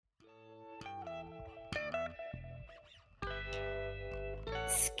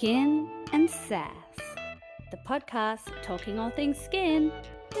Skin and Sass, the podcast talking all things skin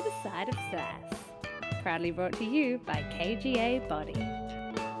with a side of sass. Proudly brought to you by KGA Body.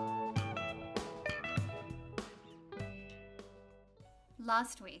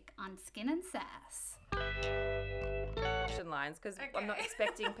 Last week on Skin and Sass. Lines because I'm not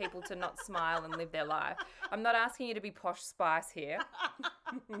expecting people to not smile and live their life. I'm not asking you to be posh Spice here.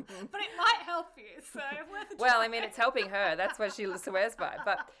 But it might help you, so worth a Well, try. I mean, it's helping her. That's what she swears by.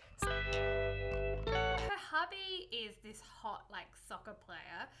 But Her hubby is this hot, soccer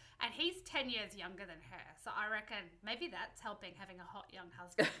player, and he's 10 years younger than her. So I reckon maybe that's helping having a hot young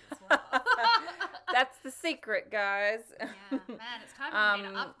husband as well. that's the secret, guys. Yeah, man, it's time for me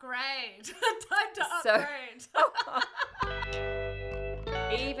to upgrade. Time to So- upgrade.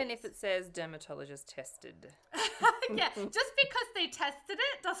 Even if it says dermatologist tested. Yeah, just because they tested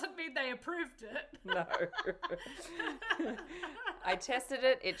it doesn't mean they approved it. No. I tested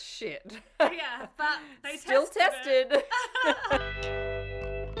it. It's shit. Yeah, but they Still tested it.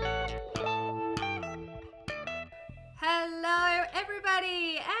 Hello,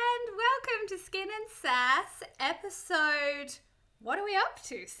 everybody, and welcome to Skin and Sass, episode. What are we up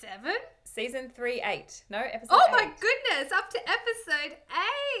to? 7? Season 3, 8. No, episode Oh 8. my goodness, up to episode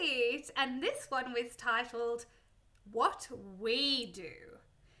 8, and this one was titled "What We Do."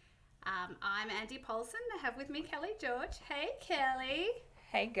 I'm Andy Paulson. I have with me Kelly George. Hey, Kelly.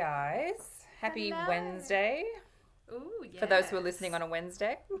 Hey, guys. Happy Hello. Wednesday. Ooh, yeah. For those who are listening on a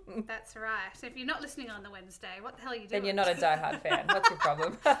Wednesday. That's right. If you're not listening on the Wednesday, what the hell are you doing? Then you're not a diehard fan. What's your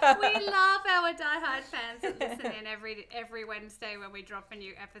problem? We love our diehard fans that listen in every Wednesday when we drop a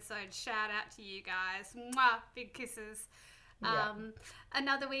new episode. Shout out to you guys. Mwah, big kisses. Yeah.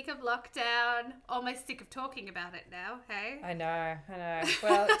 Another week of lockdown. Almost sick of talking about it now, hey? I know.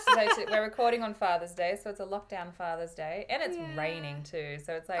 Well, we're recording on Father's Day, so it's a lockdown Father's Day. And it's Yeah. raining too,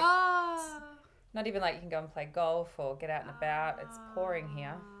 so it's like Oh. not even like you can go and play golf or get out and about. It's pouring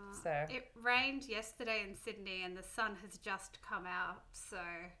here. So It rained yesterday in Sydney and the sun has just come out, so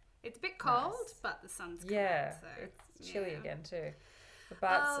it's a bit cold, Nice. but the sun's come yeah, out. So it's chilly yeah. again too.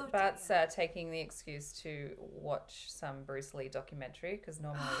 Oh, Bart's taking the excuse to watch some Bruce Lee documentary because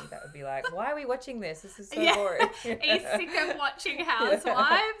normally that would be like, why are we watching this? This is so Yeah. boring. He's sick of watching Housewives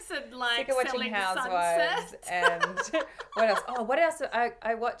and Sick of watching selling Housewives Sunset. and what else? Oh, what else?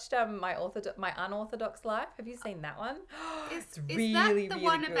 I watched my unorthodox life. Have you seen that one? Is really, that the really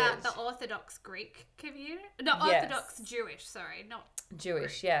one good. about the Orthodox Greek community? No, Yes. Orthodox Jewish, sorry, not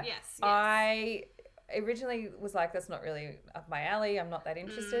Jewish? Greek. Yeah. Yes. I originally was like, that's not really up my alley. I'm not that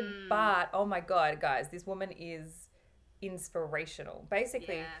interested. Mm. But oh my god, guys, this woman is inspirational.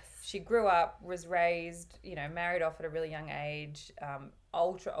 Basically, Yes. she grew up, was raised, married off at a really young age,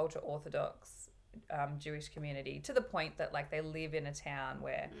 ultra orthodox Jewish community, to the point that they live in a town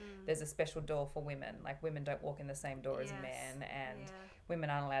where there's a special door for women. Like, women don't walk in the same door as Yes. men, and Yeah. women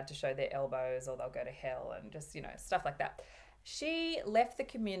aren't allowed to show their elbows or they'll go to hell, and just stuff like that. She left the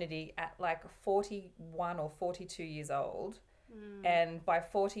community at 41 or 42 years old. And by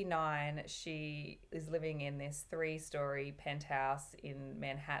 49, she is living in this 3-story penthouse in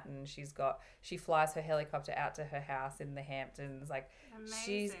Manhattan. She flies her helicopter out to her house in the Hamptons.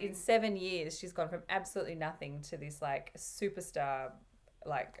 She's in Amazing. 7 years, she's gone from absolutely nothing to this superstar,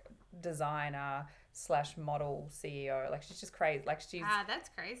 designer / model CEO. She's just crazy. She's That's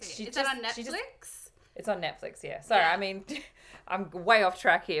crazy. she Is that on just- she just- Netflix? It's on Netflix, yeah. Sorry, Yeah. I mean, I'm way off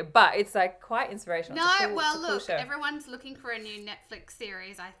track here, but it's quite inspirational. No, it's a cool, well, it's a cool look, show. everyone's looking for a new Netflix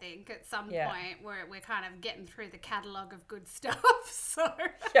series, I think, at some Yeah. point where we're kind of getting through the catalogue of good stuff. So,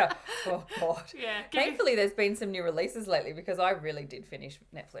 Yeah. Oh god. yeah. Thankfully, there's been some new releases lately because I really did finish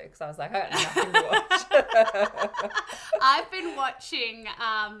Netflix. I was like, I got nothing to watch. I've been watching,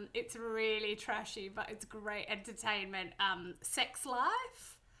 it's really trashy, but it's great entertainment, Sex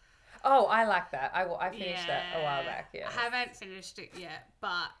Life. Oh, I like that. I finished that a while back. Yeah. I haven't finished it yet,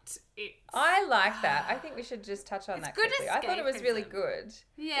 but it's... I like that. I think we should just touch on It's that good quickly. I thought it was really escapism. good.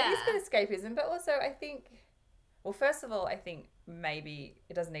 Yeah. It is good escapism, but also I think, well, first of all, I think maybe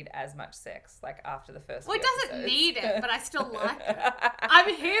it doesn't need as much sex after the first Well, it few doesn't episodes. need it, but I still like it.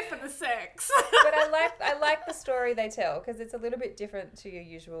 I'm here for the sex. But I like the story they tell because it's a little bit different to your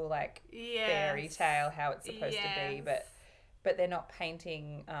usual fairy Yes. tale how it's supposed to be, Yes. but they're not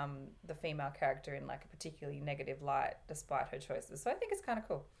painting the female character in a particularly negative light despite her choices. So I think it's kind of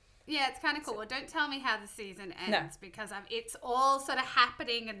cool. Yeah, it's kind of cool. Well, don't tell me how the season ends No. because it's all sort of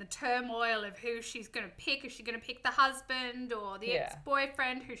happening in the turmoil of who she's going to pick. Is she going to pick the husband or the Yeah.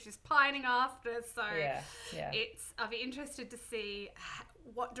 ex-boyfriend who she's pining after? So Yeah. I'll be interested to see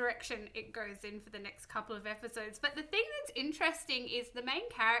what direction it goes in for the next couple of episodes. But the thing that's interesting is the main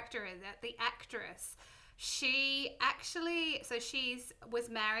character is that the actress, she actually, so was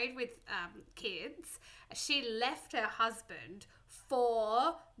married with kids. She left her husband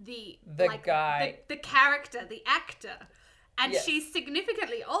for the guy, the character, the actor. And Yes. she's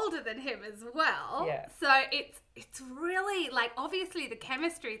significantly older than him as well. Yeah. So it's really, like, obviously the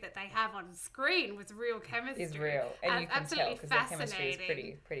chemistry that they have on screen was real chemistry. Is real, and you can tell absolutely because their chemistry is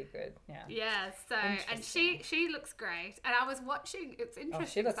fascinating. pretty good. Yeah. Yeah, so, and she looks great. And I was watching, it's Oh, interesting.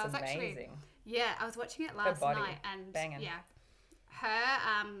 she looks 'cause I was amazing. I was watching it last body, night, and banging. yeah,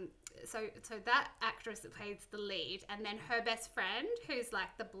 her, so that actress that plays the lead, and then her best friend, who's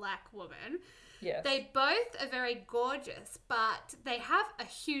like the black woman, Yes. they both are very gorgeous, but they have a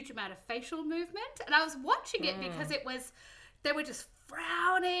huge amount of facial movement. And I was watching it because they were just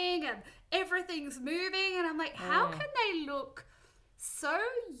frowning and everything's moving. And I'm like, how can they look so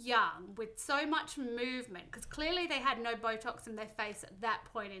young with so much movement? Because clearly they had no Botox in their face at that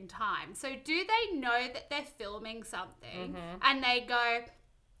point in time. So do they know that they're filming something and they go,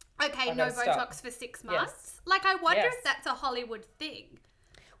 okay, no gotta Botox stop. for 6 months? Like, I wonder Yes. if that's a Hollywood thing.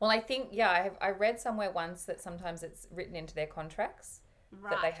 Well, I think, I read somewhere once that sometimes it's written into their contracts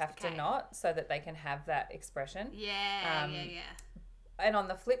that they have to not, so that they can have that expression. Yeah. And on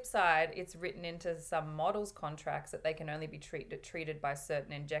the flip side, it's written into some models' contracts that they can only be treated by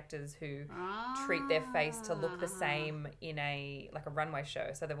certain injectors who treat their face to look the same in a runway show.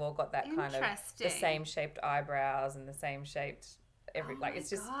 So they've all got that kind of the same shaped eyebrows and the same shaped it's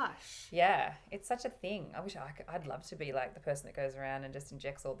just gosh. it's such a thing. I wish I'd love to be like the person that goes around and just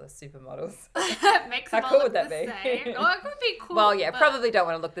injects all the supermodels. Makes How them all cool look would that the be? same. Oh, it would be cool. Well, yeah, but probably don't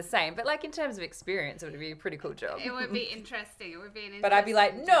want to look the same, but like in terms of experience, it would be a pretty cool job. It would be interesting. It would be an interesting But I'd be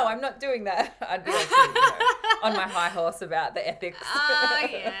like, no, job. I'm not doing that. I'd be like, on my high horse about the ethics. Oh,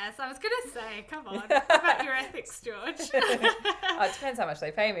 yes. I was going to say, come on. What about your ethics, George? Oh, it depends how much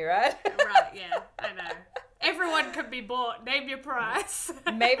they pay me, right? Right, yeah. I know. Everyone can be bought. Name your price.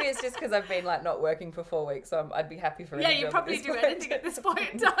 Maybe it's just because I've been like not working for 4 weeks, so I'd be happy for Yeah, any you job at probably this do point. anything at this point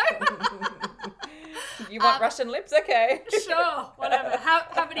in time. You want Russian lips? Okay. Sure, whatever.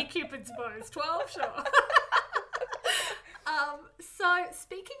 How many Cupid's bows? 12? Sure. So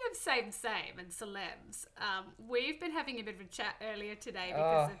speaking of same and celebs, we've been having a bit of a chat earlier today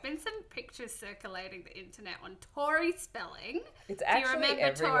because there've been some pictures circulating the internet on Tori Spelling. It's actually remember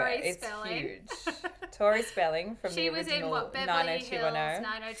everywhere. Tori It's Spelling? huge. Tori Spelling from She the was original in Beverly Hills 90210.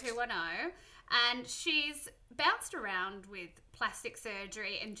 90210, and she's bounced around with plastic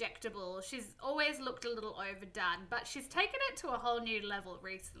surgery, injectable. She's always looked a little overdone, but she's taken it to a whole new level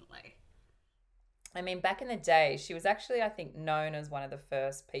recently. I mean, back in the day, she was actually, I think, known as one of the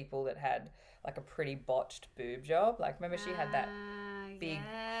first people that had like a pretty botched boob job. Like, remember she had that big,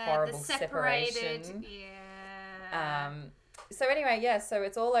 horrible the separated, separation. Yeah. So anyway, so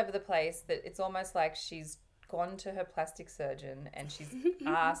it's all over the place. That it's almost like she's gone to her plastic surgeon and she's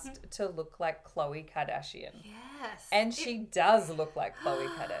asked to look like Khloe Kardashian. Yes. And she does look like Khloe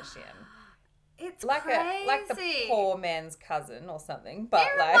Kardashian. It's Like crazy. like the poor man's cousin or something, but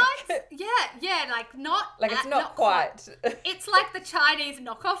It like reminds, like not like it's at- not quite. It's like the Chinese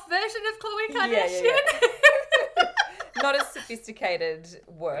knockoff version of Khloe Yeah, Kardashian. yeah. Not as sophisticated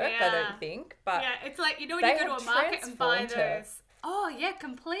work, I Yeah. don't think. But Yeah, it's like, you know when they you go to have a market and buy transformed her. those. Oh, yeah,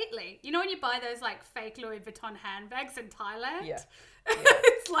 completely. You know when you buy those like fake Louis Vuitton handbags in Thailand? Yeah.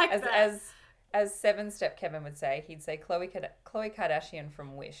 It's like that. As Seven Step Kevin would say, he'd say Khloe Kardashian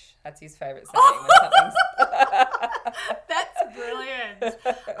from Wish. That's his favourite saying. Oh! That's brilliant.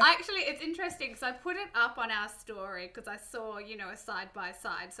 Actually, it's interesting because I put it up on our story because I saw, a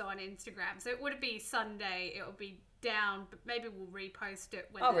side-by-side, so on Instagram. So it would be Sunday, it will be down, but maybe we'll repost it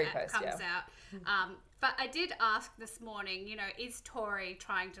when I'll the app repost, comes out. But I did ask this morning, is Tori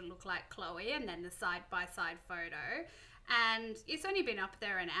trying to look like Khloe? And then the side-by-side photo. And it's only been up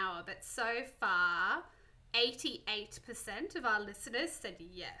there an hour, but so far, 88% of our listeners said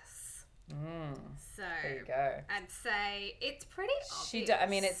yes. So There you go. I'd say it's pretty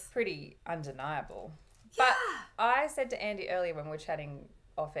obvious. It's pretty undeniable. Yeah. But I said to Andy earlier when we were chatting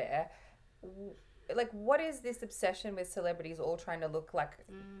off air, like, what is this obsession with celebrities all trying to look like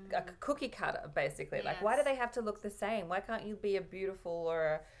a cookie cutter, basically? Yes. Like, why do they have to look the same? Why can't you be a beautiful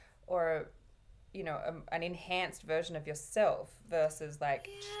or an enhanced version of yourself versus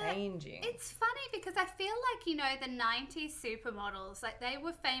changing? It's funny because I feel like, the 90s supermodels, like they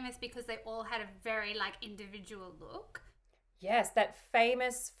were famous because they all had a very individual look. Yes, that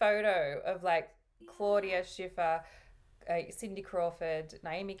famous photo of Claudia Schiffer Cindy Crawford,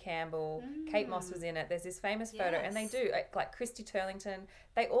 Naomi Campbell, Kate Moss was in it. There's this famous photo, and they do, like Christy Turlington,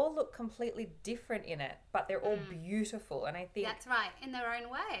 they all look completely different in it, but they're all beautiful. And I think that's right, in their own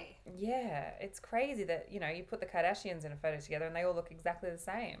way. Yeah, it's crazy that, you put the Kardashians in a photo together and they all look exactly the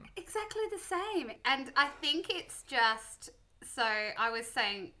same. Exactly the same. And I think it's just, so I was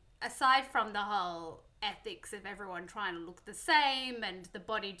saying, aside from the whole ethics of everyone trying to look the same and the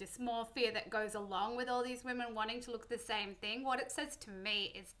body dysmorphia that goes along with all these women wanting to look the same thing, what it says to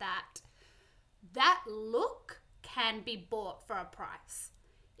me is that look can be bought for a price.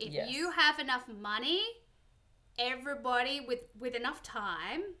 If you have enough money, everybody with enough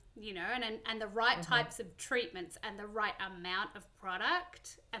time, and the right types of treatments and the right amount of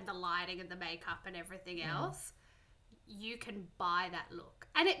product and the lighting and the makeup and everything else, you can buy that look.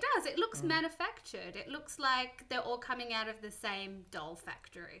 And it does. It looks manufactured. It looks like they're all coming out of the same doll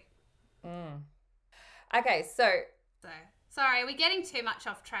factory. Okay, so sorry, are we getting too much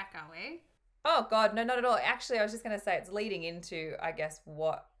off track, are we? Oh, God, no, not at all. Actually, I was just going to say it's leading into, I guess,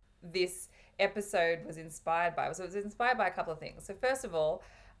 what this episode was inspired by. So it was inspired by a couple of things. So first of all,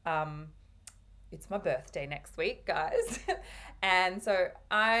 it's my birthday next week, guys. And so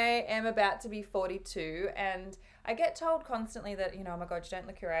I am about to be 42, and I get told constantly that, oh my God, you don't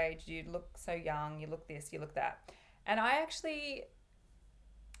look your age, you look so young, you look this, you look that. And I actually,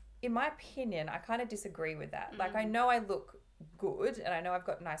 in my opinion, I kind of disagree with that. Like, I know I look good, and I know I've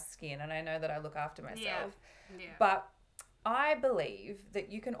got nice skin, and I know that I look after myself. Yeah. But I believe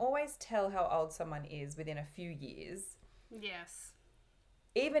that you can always tell how old someone is within a few years. Yes.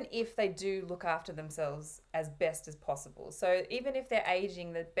 Even if they do look after themselves as best as possible. So even if they're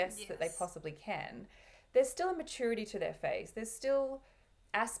aging the best that they possibly can, there's still a maturity to their face. There's still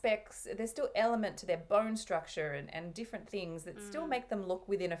aspects, there's still element to their bone structure and different things that still make them look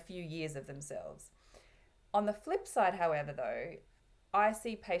within a few years of themselves. On the flip side, however, though, I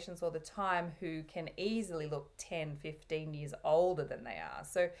see patients all the time who can easily look 10, 15 years older than they are.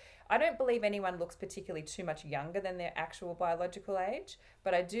 So I don't believe anyone looks particularly too much younger than their actual biological age,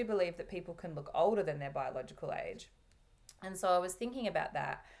 but I do believe that people can look older than their biological age. And so I was thinking about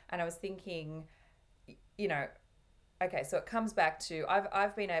that, and I was thinking, okay, so it comes back to,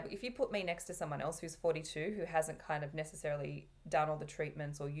 I've been able, if you put me next to someone else who's 42, who hasn't kind of necessarily done all the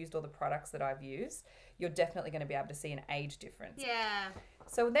treatments or used all the products that I've used, you're definitely going to be able to see an age difference. Yeah.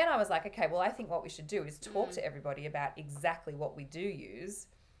 So then I was like, okay, well, I think what we should do is talk to everybody about exactly what we do use.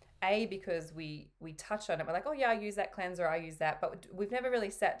 Because we touch on it. We're like, oh yeah, I use that cleanser, I use that. But we've never really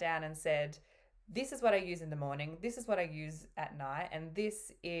sat down and said, this is what I use in the morning, this is what I use at night, and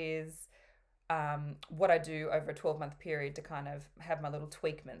this is what I do over a 12-month period to kind of have my little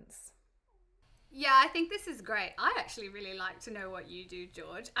tweakments. Yeah, I think this is great. I actually really like to know what you do,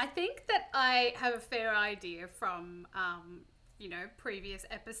 George. I think that I have a fair idea from, previous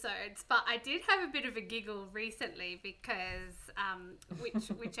episodes, but I did have a bit of a giggle recently because,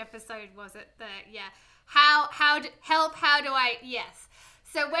 which episode was it? How do I, yes.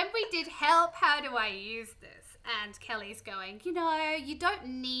 So when we did help, how do I use this? And Kelly's going, you don't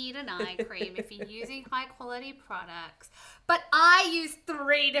need an eye cream if you're using high quality products. But I use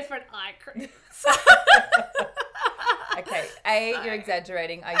 3 different eye creams. Okay, you're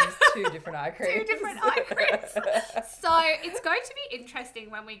exaggerating. I use 2 different eye creams. 2 different eye creams. So it's going to be interesting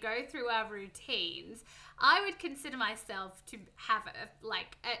when we go through our routines. I would consider myself to have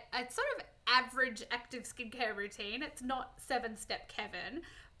a sort of average active skincare routine. It's not 7-Step Kevin,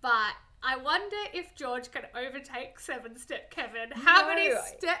 but I wonder if George can overtake 7-Step Kevin. How many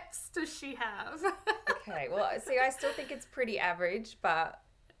steps does she have? Okay, well, see, I still think it's pretty average, but...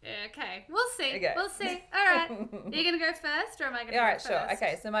 Okay, we'll see. Okay. We'll see. All right. Are you going to go first, or am I going to go first? All right, sure.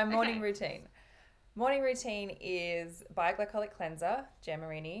 Okay, so my morning routine. Morning routine is Bioglycolic Cleanser,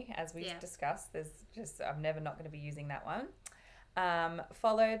 Gemarini, as we've discussed. I'm never not going to be using that one.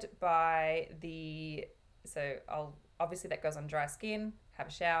 Followed by obviously that goes on dry skin, have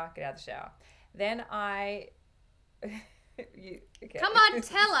a shower, get out of the shower. Then okay. Come on,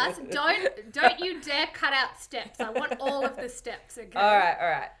 tell us. Don't you dare cut out steps. I want all of the steps, okay? All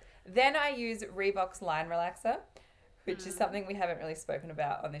right. Then I use Revox Line Relaxer, which is something we haven't really spoken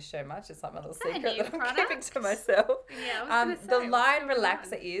about on this show much. It's like my little secret that I'm keeping to myself. Yeah, I was the Line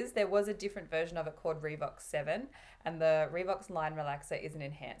Relaxer there was a different version of it called Revox 7, and the Revox Line Relaxer is an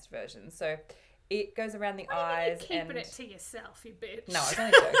enhanced version. So it goes around the eyes. You're keeping it to yourself, you bitch. No, I was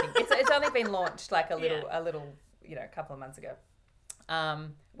only joking. It's only been launched like a little, couple of months ago.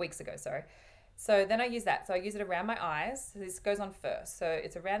 Weeks ago, sorry. So then I use that. So I use it around my eyes. So this goes on first. So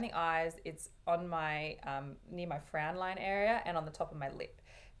it's around the eyes. It's on my, near my frown line area and on the top of my lip.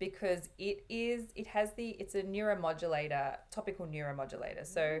 because it's a neuromodulator, topical neuromodulator.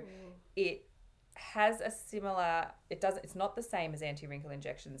 So it has a similar, it's not the same as anti-wrinkle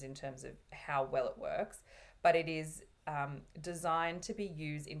injections in terms of how well it works, but it is designed to be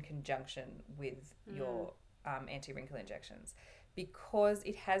used in conjunction with your anti-wrinkle injections, because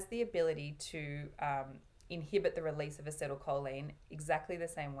it has the ability to inhibit the release of acetylcholine exactly the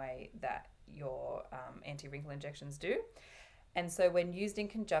same way that your anti-wrinkle injections do. And so when used in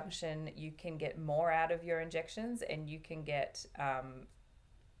conjunction, you can get more out of your injections, and you can get,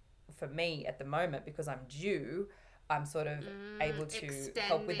 for me at the moment, because I'm due, I'm sort of able to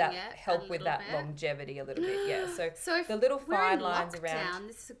help with that longevity a little bit. Yeah. So if the little fine we're in lines lockdown, around.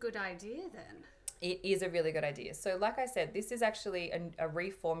 this is a good idea then. It is a really good idea. So like I said, this is actually a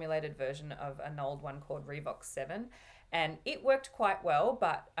reformulated version of an old one called Revox 7. And it worked quite well,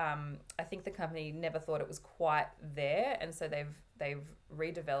 but I think the company never thought it was quite there. And so they've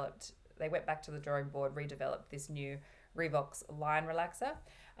redeveloped, they went back to the drawing board, redeveloped this new Revox line relaxer,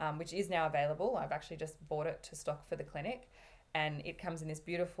 which is now available. I've actually just bought it to stock for the clinic. And it comes in this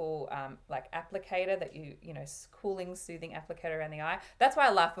beautiful like applicator that cooling, soothing applicator around the eye. That's why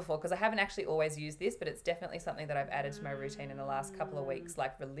I laughed before, because I haven't actually always used this, but it's definitely something that I've added to my routine in the last couple of weeks,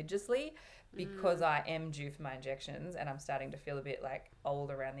 like religiously, because I am due for my injections and I'm starting to feel a bit like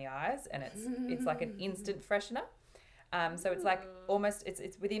old around the eyes, and it's like an instant freshener. So it's like almost,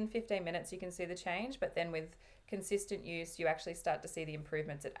 it's within 15 minutes you can see the change, but then with consistent use, you actually start to see the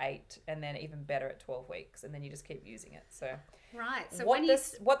improvements at 8, and then even better at 12 weeks, and then you just keep using it. So right. So what the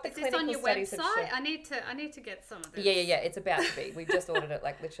is clinical this on your studies website? have shown, I need to get some of this. yeah. It's about to be. We just ordered it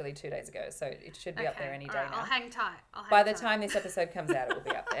like literally 2 days ago, so it should be up there any day now. I'll hang tight. By the time this episode comes out, it will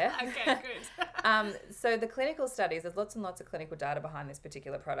be up there. Okay, good. So the clinical studies, there's lots and lots of clinical data behind this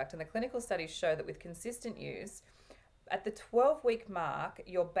particular product, and the clinical studies show that with consistent use, at the 12-week mark,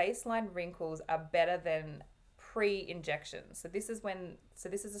 your baseline wrinkles are better than pre-injection. So this is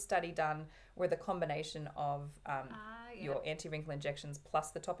a study done where the combination of your anti-wrinkle injections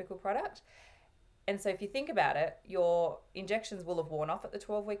plus the topical product. And so if you think about it, your injections will have worn off at the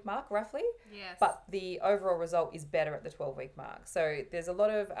 12-week mark, roughly. Yes. But the overall result is better at the 12-week mark. So there's a lot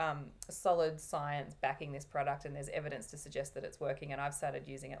of solid science backing this product, and there's evidence to suggest that it's working. And I've started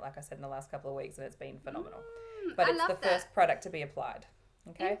using it, like I said, in the last couple of weeks, and it's been phenomenal. But it's the first product to be applied.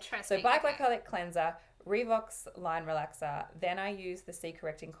 Okay. Interesting. So Biglycolic Cleanser, Revox Line Relaxer. Then I use the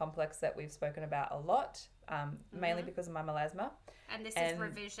C-Correcting Complex that we've spoken about a lot, mainly because of my melasma. And this is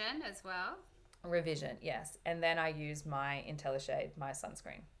Revision as well. Revision, yes. And then I use my IntelliShade, my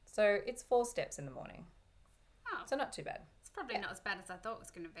sunscreen. So it's 4 steps in the morning. Oh. So not too bad. It's probably not as bad as I thought it was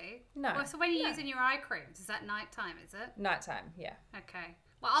going to be. No. Well, so when you're using your eye creams, is that nighttime, is it? Nighttime, yeah. Okay.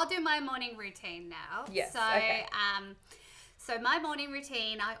 Well, I'll do my morning routine now. Yes, So, okay. So my morning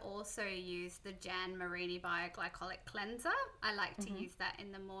routine, I also use the Jan Marini Bioglycolic Cleanser. I like to use that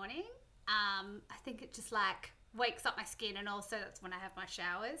in the morning. I think it just like wakes up my skin, and also that's when I have my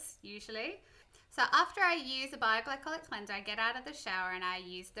showers usually. So after I use a Bioglycolic Cleanser, I get out of the shower and I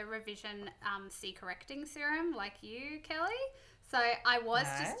use the Revision C-Correcting Serum like you, Kelly. So I was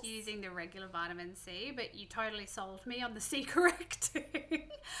just using the regular vitamin C, but you totally sold me on the C-Correcting.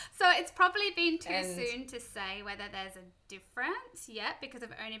 So it's probably been too soon to say whether there's a difference yet, because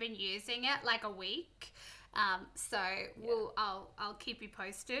I've only been using it like a week. So I'll keep you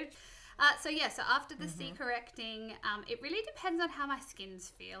posted. So after the C-Correcting, it really depends on how my skin's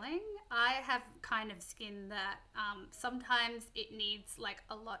feeling. I have kind of skin that sometimes it needs like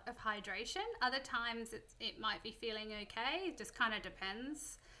a lot of hydration. Other times it might be feeling okay. It just kind of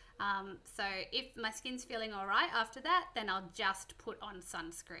depends. So if my skin's feeling all right after that, then I'll just put on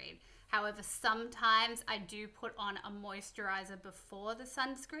sunscreen. However, sometimes I do put on a moisturizer before the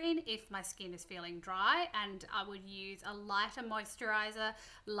sunscreen if my skin is feeling dry, and I would use a lighter moisturizer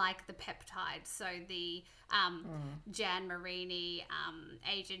like the peptide. So the Jan Marini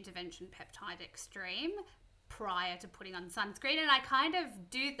Age Intervention Peptide Extreme prior to putting on sunscreen. And I kind of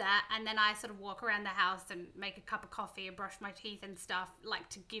do that, and then I sort of walk around the house and make a cup of coffee and brush my teeth and stuff, like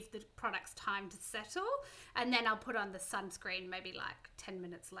to give the products time to settle, and then I'll put on the sunscreen maybe like 10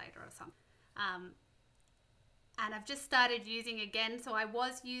 minutes later or something. And I've just started using again, so I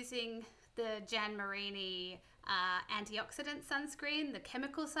was using the Jan Marini antioxidant sunscreen, the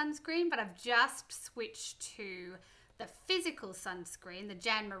chemical sunscreen, but I've just switched to the physical sunscreen, the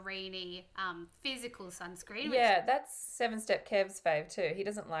Jan Marini physical sunscreen. Yeah, that's 7-Step Kev's fave too. He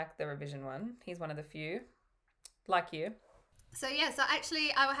doesn't like the Revision one. He's one of the few, like you. So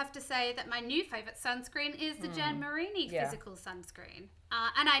actually I will have to say that my new favourite sunscreen is the Jan Marini physical sunscreen.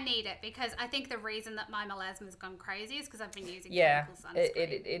 And I need it because I think the reason that my melasma's gone crazy is because I've been using chemical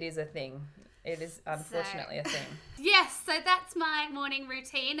sunscreen. It is a thing. It is unfortunately a thing. Yes, so that's my morning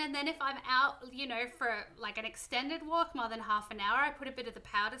routine. And then if I'm out, for like an extended walk, more than half an hour, I put a bit of the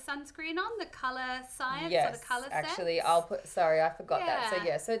powder sunscreen on, the Colour Science or the Colour Sense. Actually, I forgot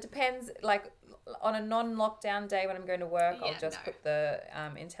that. So it depends, like on a non-lockdown day when I'm going to work, I'll just put the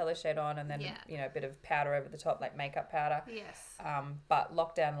IntelliShade on and then, a bit of powder over the top, like makeup powder. Yes. But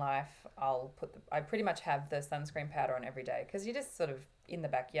lockdown life, I pretty much have the sunscreen powder on every day because you're just sort of in the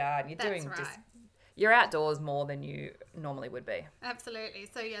backyard. You're outdoors more than you normally would be. Absolutely.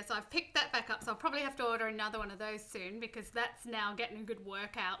 So I've picked that back up. So I'll probably have to order another one of those soon because that's now getting a good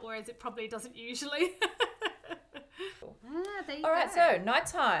workout, whereas it probably doesn't usually. There you go. All right, so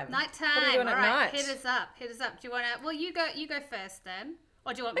nighttime. Nighttime. What are we doing at night? Hit us up. Do you want to? Well, you go first then,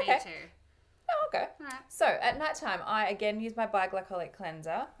 or do you want me to? Oh, okay. All right. So at nighttime, I again use my Biglycolic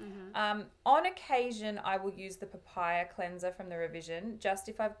cleanser. On occasion, I will use the papaya cleanser from the Revision, just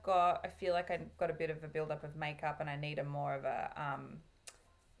if I feel like I've got a bit of a buildup of makeup and I need a more of a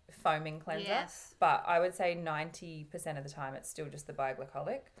foaming cleanser. Yes. But I would say 90% of the time, it's still just the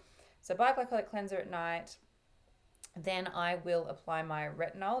Biglycolic. So Biglycolic cleanser at night. Then I will apply my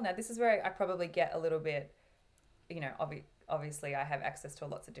retinol. Now, this is where I probably get a little bit, obviously I have access to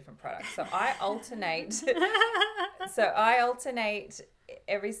lots of different products. So I alternate.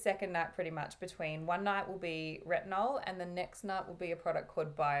 Every second night pretty much between one night will be retinol and the next night will be a product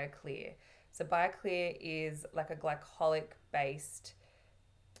called BioClear. So BioClear is like a glycolic-based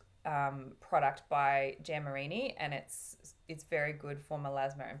product by Jan Marini, and it's very good for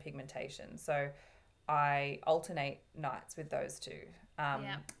melasma and pigmentation. So I alternate nights with those two.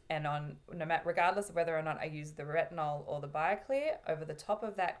 And regardless of whether or not I use the retinol or the BioClear, over the top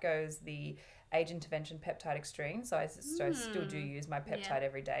of that goes the Age Intervention Peptide Extreme. So I still do use my peptide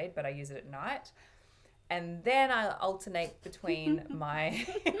every day, but I use it at night. And then I alternate between my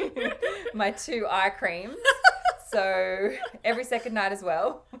two eye creams. So every second night as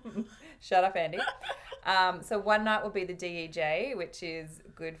well. Shut up, Andy. So one night will be the DEJ, which is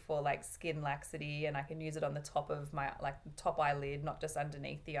good for like skin laxity, and I can use it on the top of my top eyelid, not just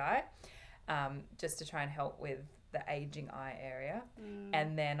underneath the eye, just to try and help with the aging eye area.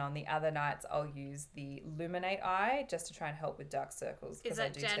 And then on the other nights, I'll use the Luminate Eye just to try and help with dark circles. Is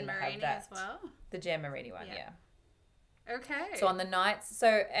that Jan Marini as well? The Jan Marini one, yeah. Okay. So on the nights,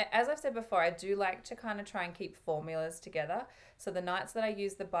 so as I've said before, I do like to kind of try and keep formulas together. So the nights that I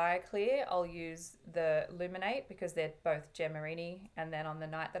use the BioClear, I'll use the Luminate because they're both Jan Marini. And then on the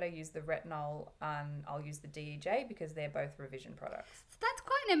night that I use the retinol, I'll use the DEJ because they're both Revision products. So that's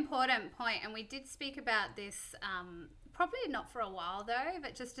quite an important point, and we did speak about this probably not for a while though,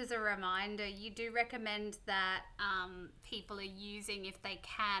 but just as a reminder, you do recommend that people are using, if they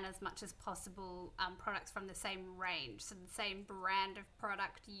can, as much as possible, products from the same range, so the same brand of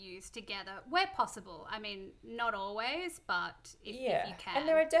product used together where possible. I mean, not always, but if you can. And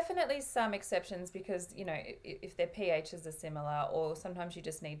there are definitely some exceptions because, if their pHs are similar, or sometimes you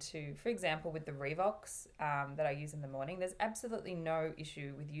just need to, for example, with the Revox that I use in the morning, there's absolutely no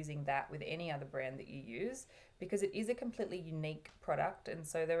issue with using that with any other brand that you use, because it is a completely unique product, and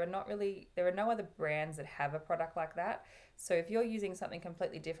so there are no other brands that have a product like that. So if you're using something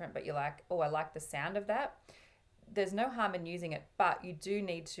completely different but you're like, oh, I like the sound of that, there's no harm in using it, but you do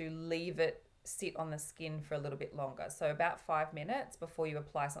need to leave it sit on the skin for a little bit longer. So about 5 minutes before you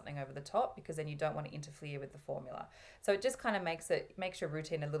apply something over the top, because then you don't want to interfere with the formula. So it just kind of makes your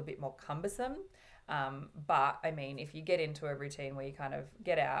routine a little bit more cumbersome. But I mean, if you get into a routine where you kind of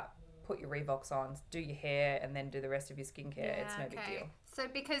get out, put your Revox on, do your hair, and then do the rest of your skincare, it's no big deal. So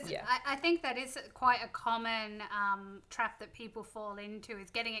because I think that is quite a common trap that people fall into, is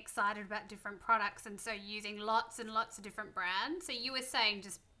getting excited about different products, and so using lots and lots of different brands. So you were saying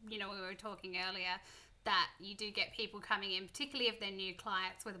just, we were talking earlier, that you do get people coming in, particularly if they're new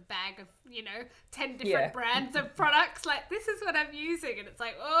clients, with a bag of, 10 different brands of products. Like, this is what I'm using. And it's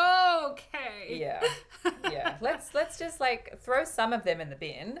like, okay. Yeah. Let's just throw some of them in the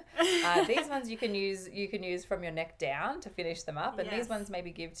bin. These ones you can use from your neck down to finish them up. And these ones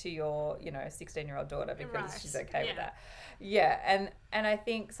maybe give to your, 16-year-old daughter because she's okay with that. Yeah. And I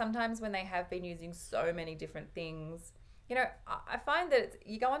think sometimes when they have been using so many different things, I find that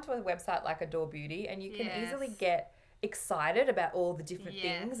you go onto a website like Adore Beauty and you can easily get excited about all the different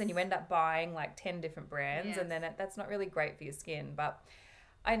things, and you end up buying 10 different brands, and then that's not really great for your skin. But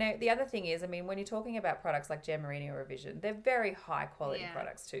I know the other thing is, when you're talking about products like Jan Marini or Revision, they're very high quality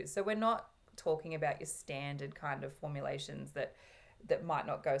products too. So we're not talking about your standard kind of formulations that might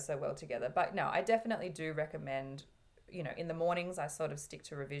not go so well together. But no, I definitely do recommend, you know, in the mornings I sort of stick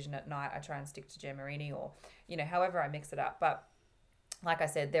to Revision, at night I try and stick to Gemarini, or, you know, however I mix it up. But like I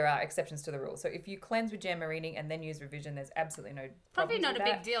said, there are exceptions to the rule. So if you cleanse with Gemarini and then use Revision, there's absolutely no Probably problems not with a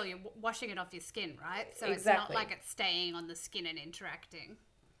that. big deal. You're washing it off your skin, right? So Exactly. It's not like it's staying on the skin and interacting.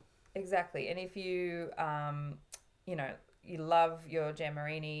 Exactly. And if you, you know, you love your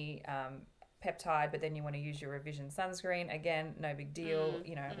Gemarini peptide, but then you want to use your Revision sunscreen, again, no big deal.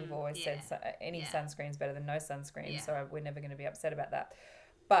 You know, we've always said any sunscreen's better than no sunscreen, so we're never going to be upset about that.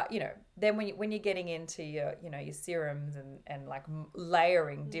 But, you know, then when you're getting into your, you know, your serums and like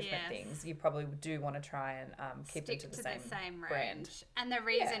layering different things, you probably do want to try and keep them to the same brand. And the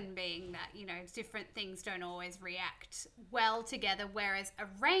reason being that, you know, different things don't always react well together, whereas a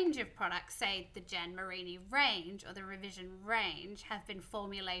range of products, say the Gemarini range or the Revision range, have been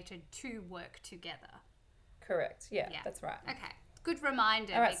formulated to work together. Correct. Yeah, that's right. Okay. Good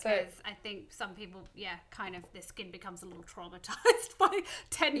reminder, right, because I think some people, kind of their skin becomes a little traumatized by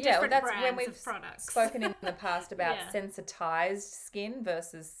 10 different that's brands when we've of products. spoken in the past about sensitized skin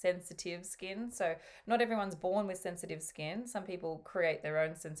versus sensitive skin. So not everyone's born with sensitive skin. Some people create their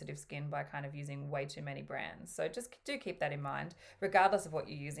own sensitive skin by kind of using way too many brands. So just do keep that in mind, regardless of what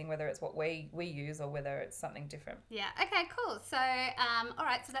you're using, whether it's what we use or whether it's something different. Yeah. Okay, cool. So, all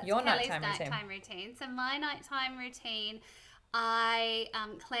right. So that's Your Kelly's nighttime routine. So my nighttime routine, I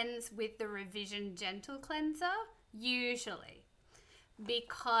cleanse with the Revision Gentle Cleanser, usually,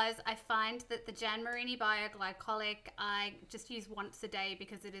 because I find that the Gemarini Bioglycolic I just use once a day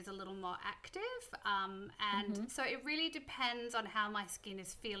because it is a little more active, and so it really depends on how my skin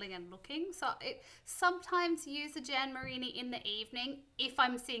is feeling and looking. So it sometimes use the Gemarini in the evening if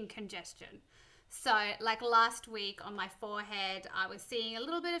I'm seeing congestion. So like last week on my forehead, I was seeing a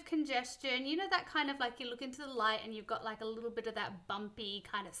little bit of congestion. You know, that kind of like you look into the light and you've got like a little bit of that bumpy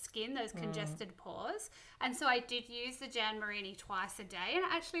kind of skin, those congested pores. And so I did use the Gemarini twice a day, and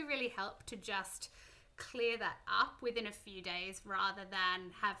it actually really helped to just clear that up within a few days rather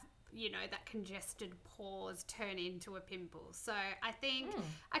than have, you know, that congested pores turn into a pimple. So I think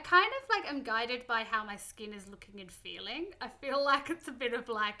I kind of like am guided by how my skin is looking and feeling. I feel like it's a bit of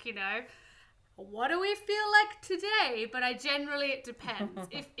like, you know, what do we feel like today? But it depends.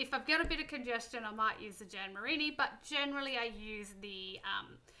 if I've got a bit of congestion, I might use the Gemarini, but generally I use the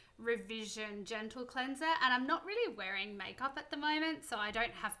Revision Gentle Cleanser, and I'm not really wearing makeup at the moment, so I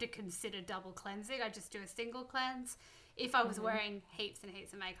don't have to consider double cleansing. I just do a single cleanse. If I was wearing heaps and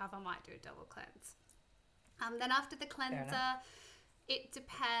heaps of makeup, I might do a double cleanse. Then after the cleanser, it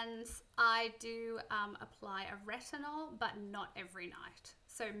depends. I do apply a retinol, but not every night.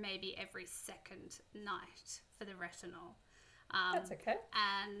 So maybe every second night for the retinol. That's okay.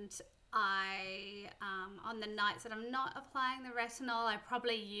 And I, on the nights that I'm not applying the retinol, I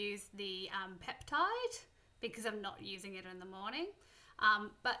probably use the peptide because I'm not using it in the morning.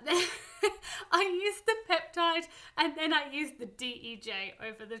 But then I use the peptide and then I use the DEJ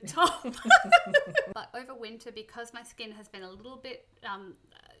over the top. But over winter, because my skin has been a little bit,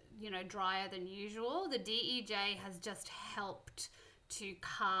 drier than usual, the DEJ has just helped to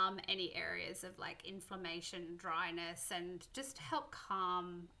calm any areas of like inflammation, dryness, and just help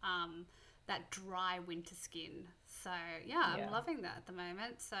calm that dry winter skin. So I'm loving that at the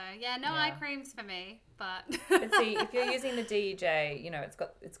moment. So eye creams for me, but see, if you're using the DEJ, you know,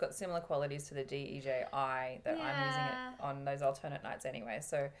 it's got similar qualities to the DEJ eye that I'm using it on those alternate nights anyway.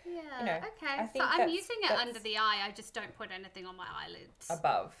 So you know, okay. I think so I'm using it under the eye. I just don't put anything on my eyelids.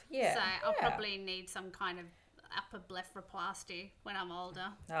 Above, So I'll probably need some kind of upper blepharoplasty when I'm older.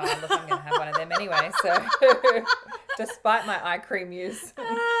 Oh, look, I'm going to have one of them anyway. So, despite my eye cream use.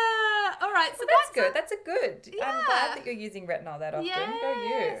 All right, so that's good. That's a good. Yeah. I'm glad that you're using retinol that often. Yes. Go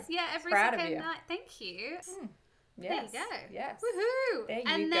you. Yeah, every Proud second of you. night. Thank you. Yes. There you go. Yes. Woohoo. There you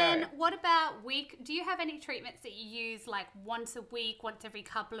and go. then what about do you have any treatments that you use like once a week, once every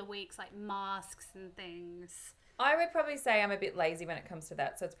couple of weeks, like masks and things? I would probably say I'm a bit lazy when it comes to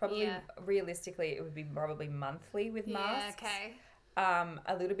that. So it's probably, realistically, it would be probably monthly with masks. Yeah, okay.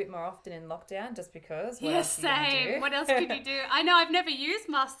 A little bit more often in lockdown just because. Same. What else could you do? I know I've never used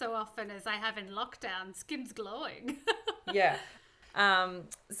masks so often as I have in lockdown. Skin's glowing. Yeah.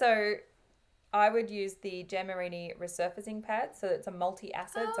 So I would use the Gemarini resurfacing pad. So it's a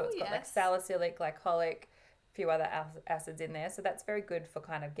multi-acid. So it's got like salicylic, glycolic, a few other acids in there. So that's very good for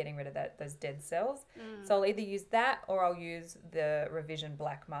kind of getting rid of those dead cells. So I'll either use that or I'll use the Revision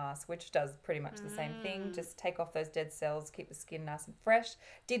Black Mask, which does pretty much the same thing. Just take off those dead cells, keep the skin nice and fresh.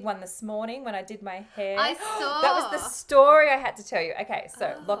 Did one this morning when I did my hair. I saw. That was the story I had to tell you. Okay,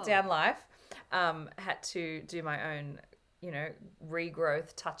 so lockdown life. had to do my own,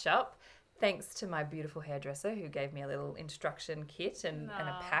 regrowth touch-up. Thanks to my beautiful hairdresser who gave me a little instruction kit and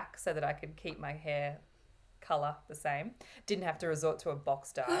a pack so that I could keep my hair colour the same. Didn't have to resort to a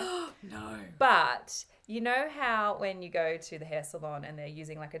box dye. No. But you know how when you go to the hair salon and they're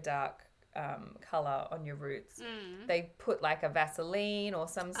using like a dark colour on your roots, they put like a Vaseline or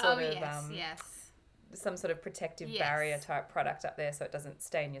some sort of some sort of protective barrier type product up there so it doesn't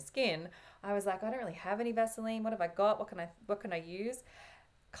stain your skin. I was like, I don't really have any Vaseline. What have I got? What can I use?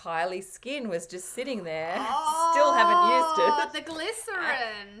 Kylie Skin was just sitting there. Still haven't used it. The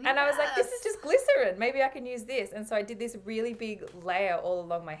glycerin. And I was like, this is just glycerin. Maybe I can use this. And so I did this really big layer all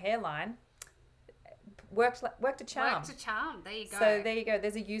along my hairline. Worked a charm. Worked a charm. There you go. So there you go.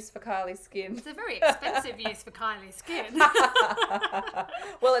 There's a use for Kylie Skin. It's a very expensive use for Kylie Skin.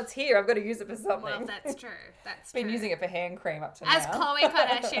 Well, it's here. I've got to use it for something. Well, that's true. That's true. Been using it for hand cream up to As now. Khloe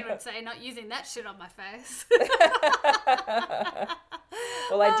Kardashian would say, not using that shit on my face.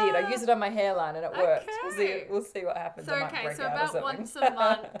 Well, I did. I used it on my hairline and it worked. Okay. We'll see what happens. So, I might break so out or about something. once a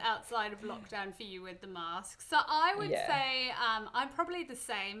month outside of lockdown for you with the mask. So I would say I'm probably the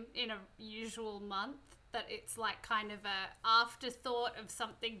same in a usual month, that it's like kind of a afterthought of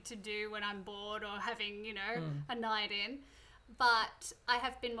something to do when I'm bored or having, a night in. But I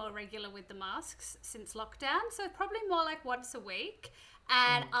have been more regular with the masks since lockdown, so probably more like once a week.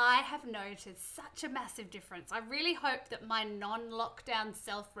 And I have noticed such a massive difference. I really hope that my non-lockdown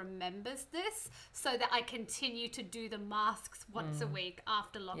self remembers this so that I continue to do the masks once a week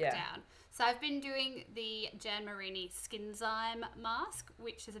after lockdown. Yeah. So I've been doing the Jan Marini Skinzyme mask,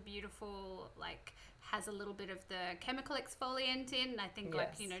 which is a beautiful, has a little bit of the chemical exfoliant in. And I think,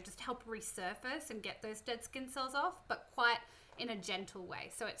 just help resurface and get those dead skin cells off, but quite in a gentle way.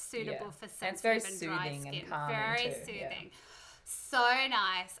 So it's suitable for sensitive and dry skin. And calming very too. soothing. Yeah. So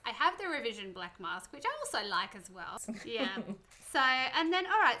nice. I have the Revision Black Mask, which I also like as well. Yeah. So, and then,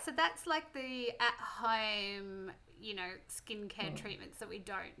 all right, so that's like the at-home, skincare treatments that we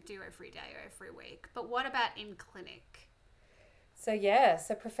don't do every day or every week. But what about in clinic? So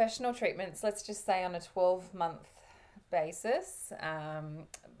professional treatments, let's just say on a 12-month basis.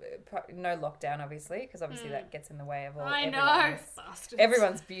 No lockdown, obviously, because obviously that gets in the way of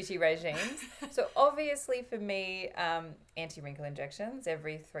everyone's beauty regimes. So obviously for me, anti-wrinkle injections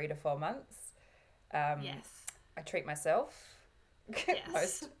every 3 to 4 months. Yes. I treat myself.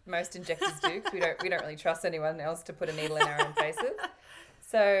 Yes. Most injectors do, because we don't really trust anyone else to put a needle in our own faces.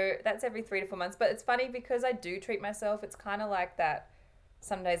 So that's every 3 to 4 months. But it's funny because I do treat myself. It's kind of like that.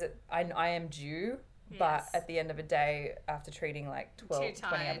 Some days I am due, but at the end of a day, after treating like 20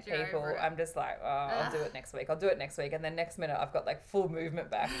 other people, I'm just like, I'll do it next week. And then next minute, I've got like full movement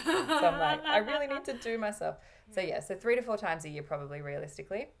back. So I'm like, I really need to do myself. So so 3 to 4 times a year, probably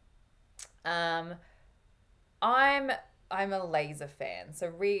realistically. I'm a laser fan. So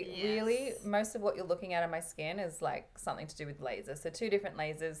really, most of what you're looking at on my skin is like something to do with laser. So 2 different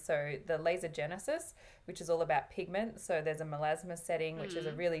lasers. So the Laser Genesis, which is all about pigment. So there's a melasma setting, which is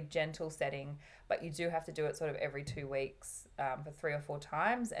a really gentle setting, but you do have to do it sort of every 2 weeks for 3 or 4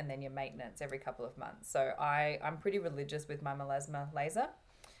 times, and then your maintenance every couple of months. So I'm pretty religious with my melasma laser.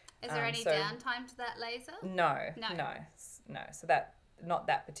 Is there any downtime to that laser? No. So not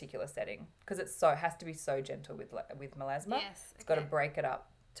that particular setting, because it has to be so gentle with melasma. Yes, it's got to break it up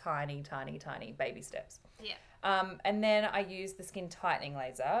tiny baby steps. Yeah. And then I use the skin tightening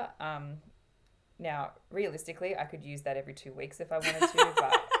laser. Now realistically, I could use that every 2 weeks if I wanted to,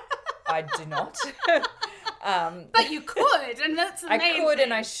 but I do not. But you could, and that's the main thing.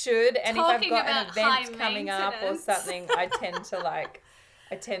 And I should. And Talking if I've got an event coming up or maintenance. something, I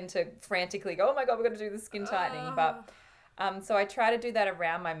tend to frantically go, oh my God, we're going to do the skin tightening. But so I try to do that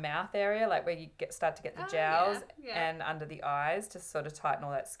around my mouth area, like where you start to get the jowls and under the eyes, to sort of tighten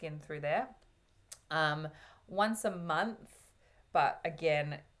all that skin through there. Once a month, but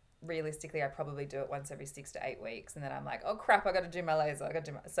again, realistically, I probably do it once every 6 to 8 weeks, and then I'm like, oh crap, I got to do my laser.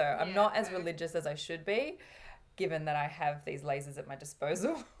 So I'm not as religious as I should be, given that I have these lasers at my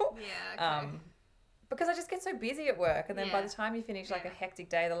disposal. Yeah. Okay. Because I just get so busy at work, and then by the time you finish like a hectic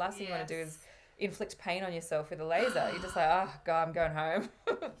day, the last thing you want to do is inflict pain on yourself with a laser. You're just like, oh God, I'm going home.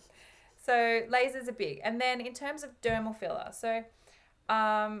 So lasers are big. And then in terms of dermal filler, so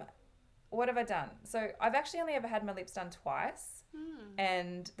what have I done? So I've actually only ever had my lips done twice.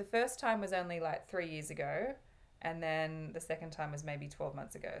 And the first time was only like 3 years ago, and then the second time was maybe 12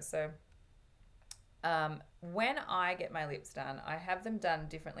 months ago. So when I get my lips done, I have them done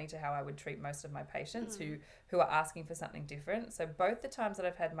differently to how I would treat most of my patients who are asking for something different. So both the times that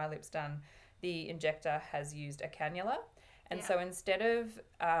I've had my lips done, the injector has used a cannula, And so instead of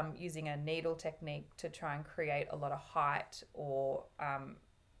using a needle technique to try and create a lot of height or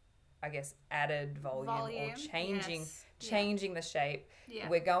I guess added volume. Or changing the shape,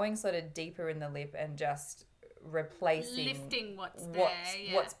 we're going sort of deeper in the lip and just replacing lifting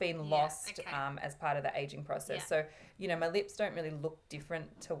what's been lost as part of the aging process. So, you know, my lips don't really look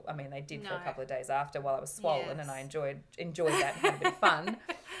different to, I mean, they did for a couple of days after while I was swollen and I enjoyed that and had a bit of fun.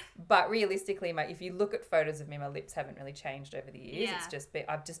 But realistically, if you look at photos of me, my lips haven't really changed over the years. It's just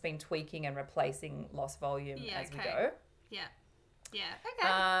I've just been tweaking and replacing lost volume as we go.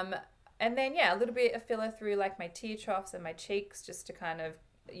 Okay. And then, a little bit of filler through like my tear troughs and my cheeks just to kind of,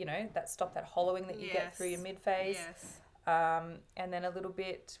 you know, stop that hollowing that you get through your mid-face. And then a little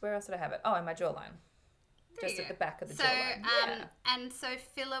bit, where else did I have it? Oh, in my jawline. Just at the back of the jawline. And so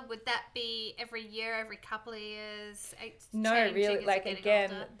filler, would that be every year, every couple of years? No, really, like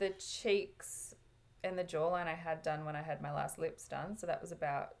again, older? The cheeks and the jawline I had done when I had my last lips done. So that was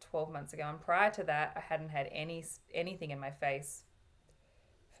about 12 months ago. And prior to that, I hadn't had anything in my face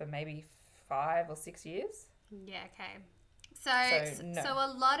for maybe 5 or 6 years. Yeah, okay. So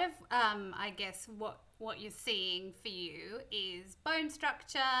a lot of, I guess, what you're seeing for you is bone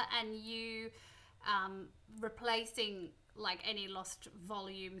structure and you replacing like any lost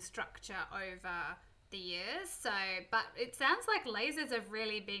volume structure over the years. So, but it sounds like lasers have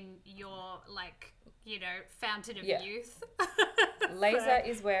really been your, like, you know, fountain of youth. Laser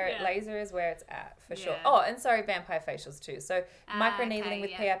is where it's at for sure. Oh, and sorry, vampire facials too. So microneedling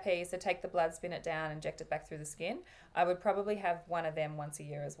with PRP, so take the blood, spin it down, inject it back through the skin. I would probably have one of them once a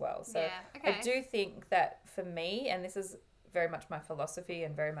year as well. So I do think that for me, and this is very much my philosophy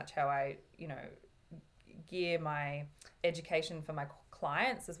and very much how I, you know, gear my education for my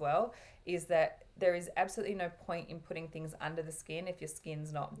clients as well, is that there is absolutely no point in putting things under the skin if your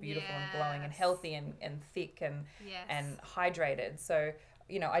skin's not beautiful and glowing and healthy and thick and hydrated. So,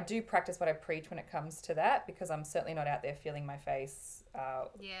 you know, I do practice what I preach when it comes to that, because I'm certainly not out there feeling my face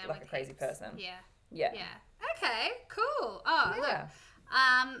like a crazy person. Yeah. Okay, cool. Oh, look.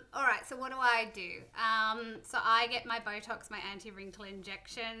 All right, so what do I do? So I get my Botox, my anti-wrinkle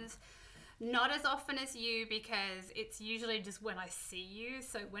injections. Not as often as you, because it's usually just when I see you.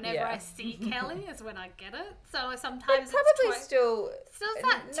 So whenever I see Kelly is when I get it. So sometimes it's probably still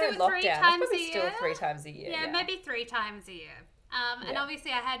like 2 or 3 times a year. Still 3 times a year. Yeah, maybe 3 times a year. And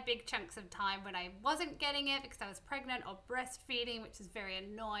obviously I had big chunks of time when I wasn't getting it because I was pregnant or breastfeeding, which is very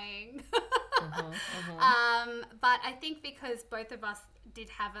annoying. But I think because both of us did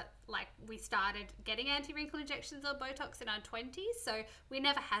have it, like we started getting anti-wrinkle injections or Botox in our 20s, so we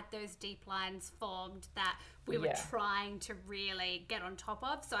never had those deep lines formed that we were trying to really get on top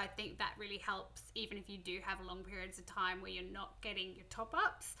of. So I think that really helps, even if you do have long periods of time where you're not getting your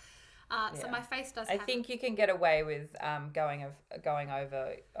top-ups. So my face does. I think you can get away with going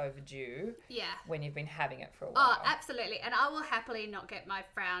overdue. When you've been having it for a while. Oh, absolutely, and I will happily not get my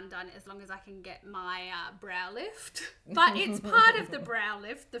frown done as long as I can get my brow lift. But it's part of the brow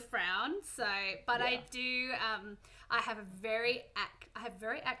lift, the frown. So, but I do. I have very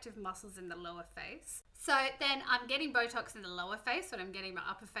active muscles in the lower face. So then I'm getting Botox in the lower face when I'm getting my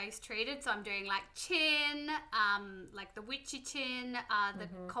upper face treated. So I'm doing like chin, like the witchy chin, the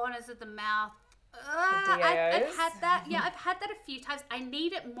corners of the mouth. I've had that. Yeah, I've had that a few times. I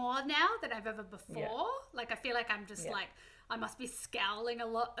need it more now than I've ever before. Like I feel like I'm just like, I must be scowling a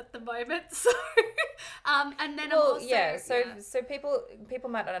lot at the moment. So, and then So people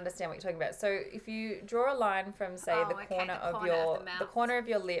might not understand what you're talking about. So if you draw a line from say the corner of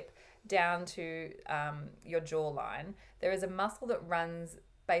your lip down to your jawline, there is a muscle that runs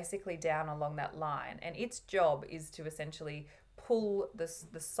basically down along that line, and its job is to essentially pull the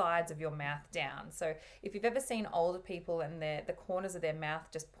sides of your mouth down. So if you've ever seen older people and the corners of their mouth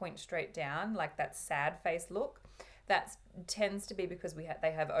just point straight down, like that sad face look, that tends to be because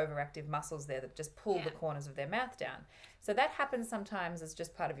they have overactive muscles there that just pull the corners of their mouth down. So that happens sometimes as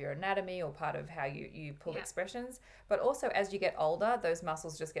just part of your anatomy or part of how you pull expressions. But also as you get older, those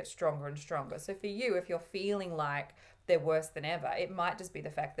muscles just get stronger and stronger. So for you, if you're feeling like they're worse than ever, it might just be the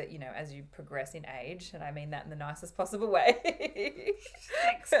fact that, you know, as you progress in age, and I mean that in the nicest possible way.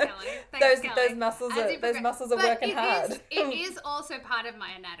 Thanks, Kelly. Those muscles are working hard. It is also part of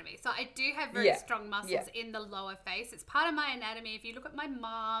my anatomy. So I do have very strong muscles in the lower face. It's part of my anatomy. If you look at my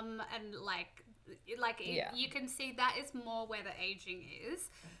mom and you can see that is more where the aging is.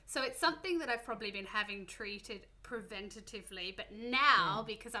 So it's something that I've probably been having treated preventatively, but now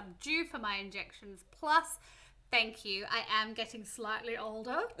because I'm due for my injections, plus Thank you. I am getting slightly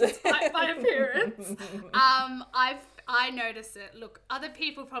older, despite my appearance. I notice it. Look, other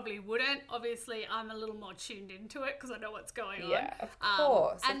people probably wouldn't. Obviously, I'm a little more tuned into it because I know what's going on. Yeah, of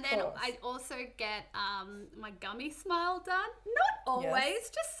course. And then I also get my gummy smile done. Not always,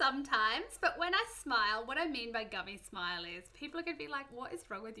 just sometimes. But when I smile, what I mean by gummy smile is people are going to be like, what is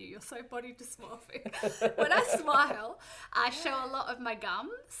wrong with you? You're so body dysmorphic. When I smile, I show a lot of my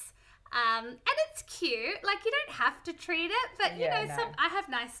gums. And it's cute. Like, you don't have to treat it, but I have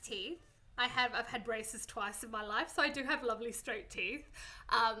nice teeth. I've had braces twice in my life, so I do have lovely straight teeth.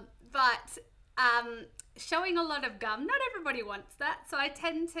 But showing a lot of gum, not everybody wants that. So I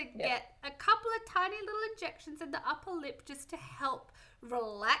tend to get a couple of tiny little injections in the upper lip just to help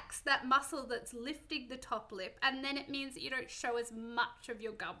relax that muscle that's lifting the top lip. And then it means that you don't show as much of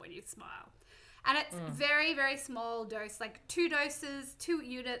your gum when you smile. And it's very, very small dose, like 2 doses, 2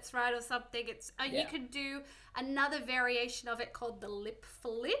 units, right, or something. It's you can do another variation of it called the lip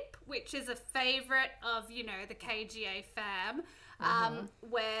flip, which is a favorite of, the KGA fam,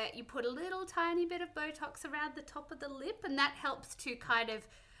 where you put a little tiny bit of Botox around the top of the lip, and that helps to kind of,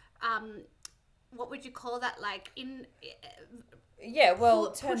 what would you call that, like turn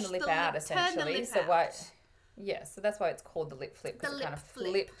the lip out, essentially. So that's why it's called the lip flip, because it kind of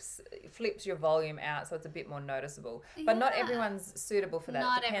flips your volume out, so it's a bit more noticeable. But not everyone's suitable for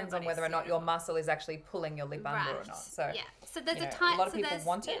that. It depends on whether or not your muscle is actually pulling your lip under or not. So so there's a lot of people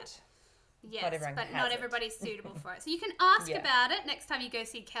want it. Yes, not everybody's suitable for it. So you can ask about it next time you go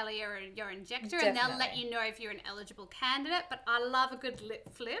see Kelly or your injector, and they'll let you know if you're an eligible candidate. But I love a good lip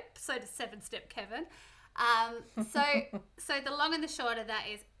flip. So does 7-Step Kevin. So the long and the short of that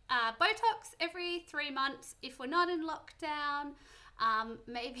is Botox every 3 months if we're not in lockdown.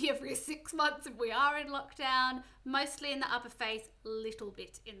 Maybe every 6 months if we are in lockdown. Mostly in the upper face, little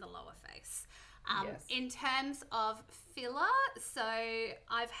bit in the lower face. In terms of filler, so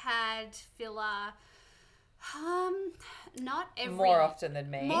I've had filler not every... More often than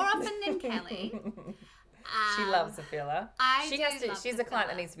me. More often than Kelly. She loves a filler. She's a client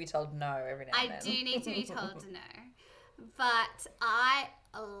that needs to be told no every now and then. I do need to be told no. But I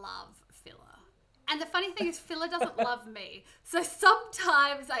love filler. And the funny thing is filler doesn't love me. So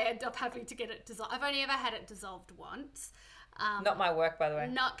sometimes I end up having to get it dissolved. I've only ever had it dissolved once. Not my work, by the way.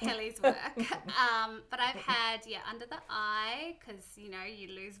 Not Kelly's work. But I've had, under the eye, because, you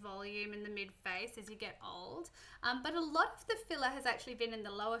lose volume in the mid-face as you get old. But a lot of the filler has actually been in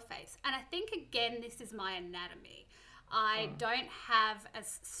the lower face. And I think, again, this is my anatomy. I don't have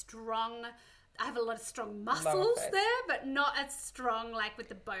as strong... I have a lot of strong muscles there, but not as strong like with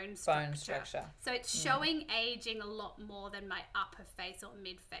the bone structure. So it's showing aging a lot more than my upper face or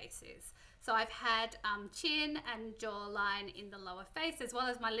mid-face is. So I've had chin and jawline in the lower face as well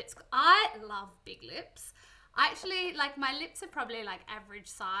as my lips. I love big lips. Actually, my lips are probably average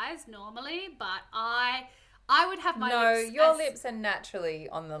size normally, but I would have my lips... No, your lips are naturally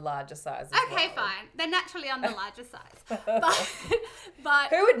on the larger size as well. Okay, fine. They're naturally on the larger size. But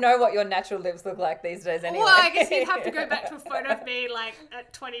who would know what your natural lips look like these days anyway? Well, I guess you'd have to go back to a photo of me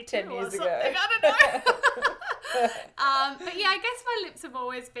at 22 10 years or something. Ago. I don't know. But I guess my lips have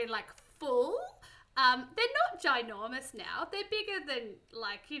always been full. They're not ginormous now. They're bigger than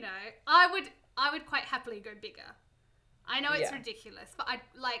I would quite happily go bigger. I know it's ridiculous, but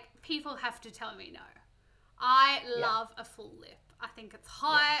people have to tell me no. I love a full lip. I think it's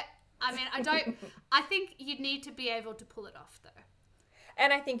hot. I mean, I think you need to be able to pull it off though.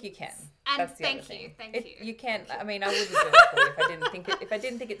 And I think you can. And that's the thank other you. thing. Thank you. You can. I mean, I wouldn't do it for you if I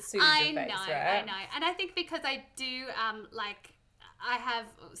didn't think it suited your face, right? I know. And I think because I do, I have,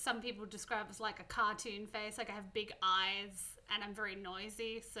 some people describe as a cartoon face. I have big eyes and I'm very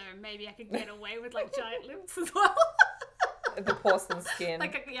noisy. So maybe I could get away with giant lips as well. The porcelain skin.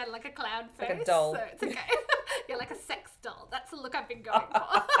 Like a clown face. Like a doll. So it's okay. Like a sex doll. That's the look I've been going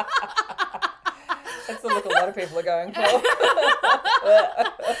for. That's the look a lot of people are going for.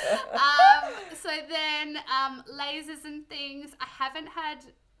 So then lasers and things. I've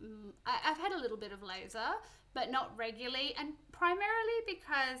had a little bit of laser, but not regularly, and primarily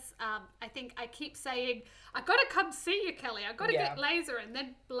because I think I keep saying, I got to come see you, Kelly. I got to get laser, and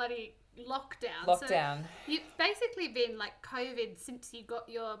then bloody lockdown. So you've basically been COVID since you got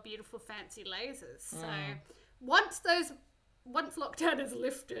your beautiful fancy lasers. So once lockdown is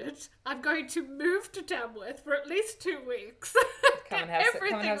lifted, I'm going to move to Tamworth for at least 2 weeks. Come and have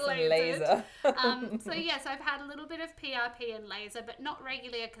some laser. So I've had a little bit of PRP and laser, but not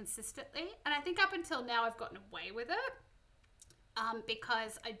regularly or consistently. And I think up until now I've gotten away with it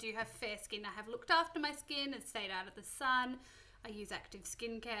because I do have fair skin. I have looked after my skin and stayed out of the sun. I use active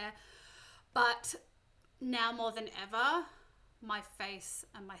skincare. But now more than ever, my face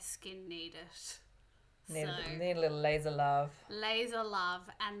and my skin need it. Need a little laser love. Laser love.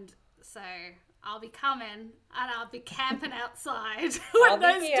 And so I'll be coming and I'll be camping outside when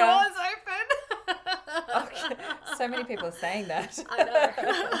those doors open. Okay. So many people are saying that. I know.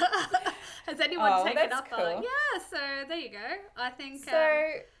 Has anyone taken up cool. on it? Yeah, so there you go. I think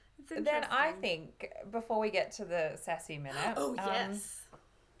so. It's then I think before we get to the sassy minute. Oh, yes.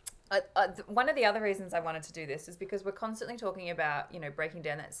 One of the other reasons I wanted to do this is because we're constantly talking about, breaking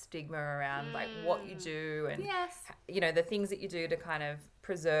down that stigma around like what you do and, the things that you do to kind of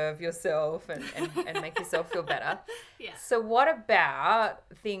preserve yourself and make yourself feel better. Yeah. So what about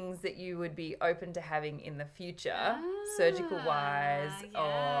things that you would be open to having in the future, surgical wise,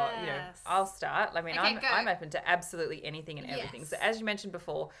 or, I'll start. I mean, Okay, I'm open to absolutely anything and everything. Yes. So as you mentioned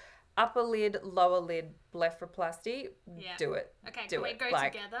before, upper lid, lower lid, blepharoplasty, do it. Okay, do can we it. go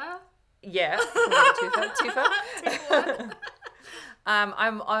Like, together? yeah. Twofer.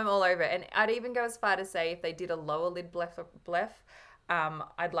 I'm all over it. And I'd even go as far to say if they did a lower lid bleph,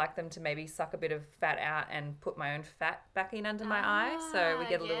 I'd like them to maybe suck a bit of fat out and put my own fat back in under my eye. So we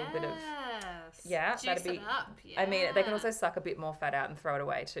get a little bit of, Juice that'd be, it up. I mean, they can also suck a bit more fat out and throw it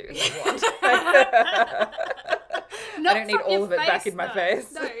away too if they want. I don't need all of it back in my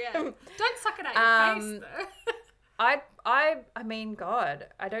face. No, yeah. Don't suck it out your face though. I mean, God,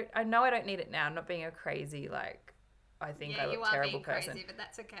 I know I don't need it now. I'm not being a crazy, I think I look terrible person. Crazy, but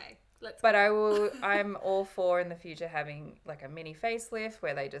that's okay. But I'm all for in the future having like a mini facelift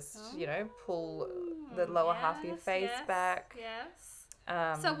where they just, pull the lower half of your face back. Yes.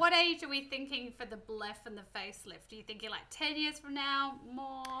 So what age are we thinking for the bleph and the facelift? Do you think you're like 10 years from now,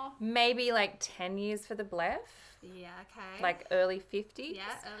 more? Maybe like 10 years for the bleph. Yeah, okay. Like early 50s. Yeah,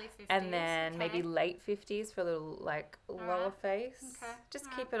 early 50s. And then maybe late 50s for a little lower face. Okay. Just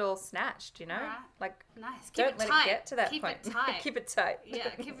keep it all snatched, Right. Like nice. Keep don't it let tight. it get to that keep point. It tight. Keep it tight. Yeah,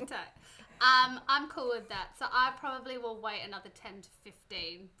 keep it tight. I'm cool with that. So I probably will wait another 10 to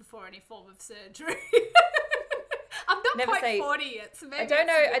 15 before any form of surgery. I'm not quite 40 yet, so maybe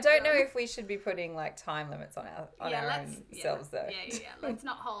I don't know if we should be putting like time limits on our own selves though. Yeah. Let's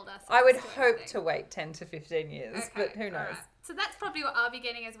not hold us. I would hope to wait 10 to 15 years, but who knows? Right. So that's probably what I'll be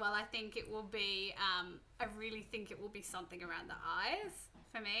getting as well. I think it will be. I really think it will be something around the eyes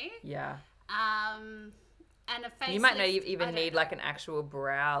for me. Yeah. And a face. You might not even need like an actual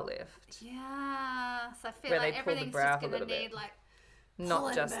brow lift. Yeah. So I feel where like they pull the everything's brow just up a gonna little need bit. like.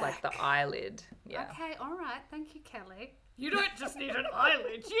 Not just like the eyelid. Yeah. Okay, all right. Thank you, Kelly. You don't just need an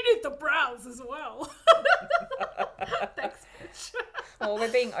eyelid. You need the brows as well. Thanks, bitch. Well,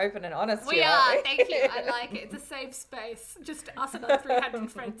 we're being open and honest We here, are. aren't we? Thank you. I like it. It's a safe space. Just us and our 300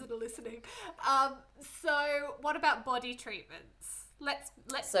 friends that are listening. So what about body treatments? Let's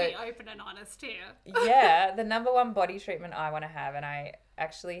be open and honest here. Yeah, the number one body treatment I want to have, and I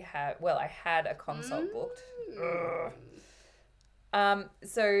actually I had a consult booked.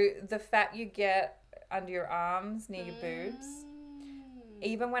 So the fat you get under your arms, near your boobs,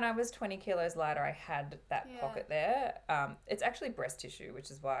 even when I was 20 kilos lighter, I had that pocket there. It's actually breast tissue, which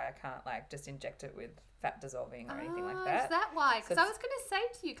is why I can't like just inject it with fat dissolving or anything like that. Is that why? Because I was going to say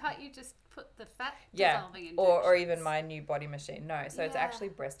to you, can't you just put the fat dissolving injections? or even my new body machine. No, so it's actually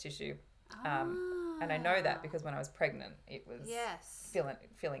breast tissue. And I know that because when I was pregnant, it was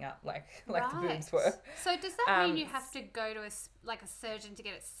filling up like the boobs were. So does that mean you have to go to a surgeon to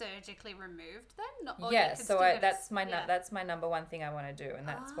get it surgically removed then? Or that's my number one thing I want to do, and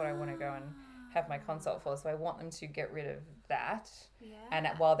that's what I want to go and have my consult for. So I want them to get rid of that, and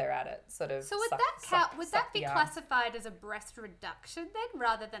while they're at it, sort of. So would that be classified as a breast reduction then,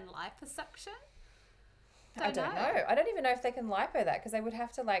 rather than liposuction? I don't know. I don't even know if they can lipo that because they would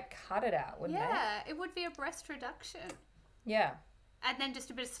have to like cut it out, wouldn't they? Yeah, it would be a breast reduction. Yeah. And then just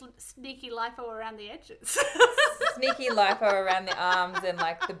a bit of sneaky lipo around the edges. Sneaky lipo around the arms and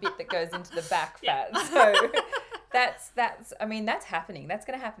like the bit that goes into the back fat. So that's happening. That's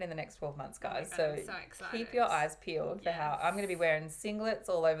going to happen in the next 12 months, guys. Oh my God, I'm so excited. Keep your eyes peeled for how I'm going to be wearing singlets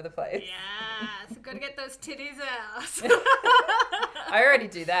all over the place. Yeah, so got to get those titties out. I already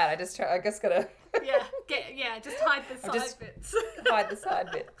do that. I just got to. Just hide the side bits. Hide the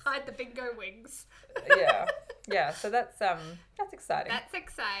side bits. Hide the bingo wings. Yeah. So that's exciting. That's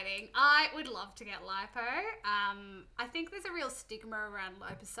exciting. I would love to get lipo. I think there's a real stigma around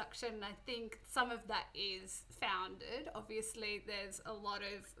liposuction. I think some of that is founded. Obviously, there's a lot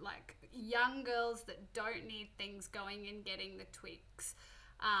of like young girls that don't need things going and getting the tweaks.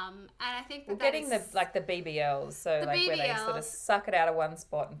 And I think Well, that getting is the BBLs, so The like where they sort of BBLs, suck it out of one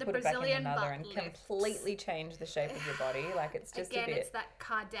spot and the put it back in Brazilian another butt and lifts. completely change the shape of your body. Like it's just again, a bit. it's that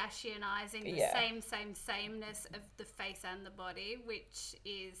Kardashianizing, the Yeah. sameness of the face and the body, which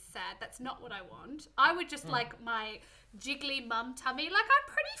is sad. That's not what I want. I would just like my jiggly mum tummy. Like,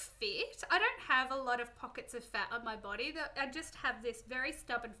 I'm pretty fit. I don't have a lot of pockets of fat on my body. I just have this very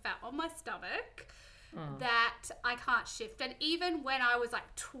stubborn fat on my stomach that I can't shift. And even when I was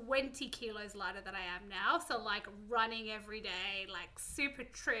like 20 kilos lighter than I am now, so like running every day, like super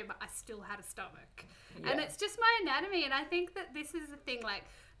trim, I still had a stomach. Yeah. And it's just my anatomy. And I think that this is the thing, like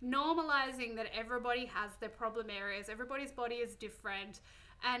normalizing that everybody has their problem areas, everybody's body is different.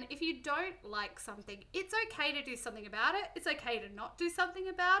 And if you don't like something, it's okay to do something about it. It's okay to not do something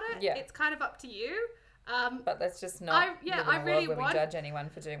about it. Yeah. It's kind of up to you. But let's just not I live in a really world where want- we judge anyone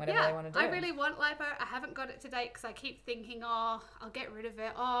for doing whatever they want to do. I really want lipo. I haven't got it to date because I keep thinking, oh, I'll get rid of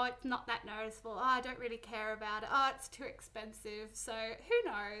it. Oh, it's not that noticeable. Oh, I don't really care about it. Oh, it's too expensive. So who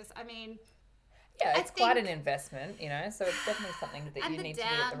knows? I mean, Yeah, I it's quite an think- investment, so it's definitely something that and you the need to do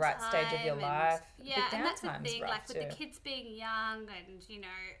at the right stage of your downtime life. and, yeah, the and that's the downtime's thing, rough like with too. the kids being young and,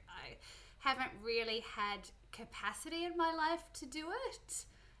 I haven't really had capacity in my life to do it.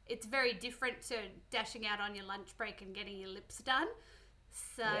 It's very different to dashing out on your lunch break and getting your lips done.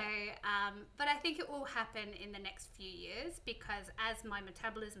 So, but I think it will happen in the next few years because as my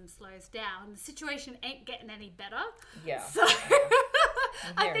metabolism slows down, the situation ain't getting any better. Yeah. So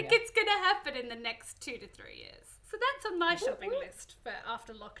I hearing think you. it's going to happen in the next 2 to 3 years. So that's on my shopping list for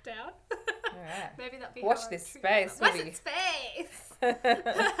after lockdown. All right. Maybe that'll be Watch how I this treat space, myself. Watch will you? this space.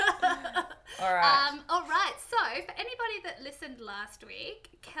 All right. All right. So for anybody that listened last week,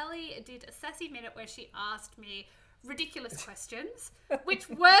 Kelly did a sassy minute where she asked me ridiculous questions, which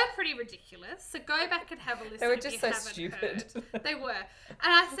were pretty ridiculous. So go back and have a listen. They were if just you so haven't stupid. heard. They were. And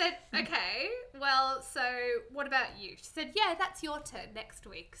I said, okay, well, so what about you? She said, yeah, that's your turn next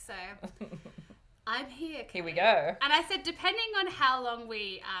week. So I'm here. Here we Kelly. go. And I said, depending on how long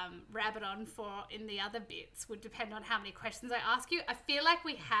we rabbit on for in the other bits would depend on how many questions I ask you. I feel like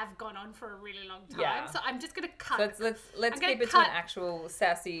we have gone on for a really long time. Yeah. So I'm just going to cut. So let's I'm gonna keep it cut- to an actual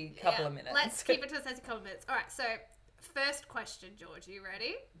sassy couple of minutes. Let's keep it to a couple of minutes. All right. So first question, George, you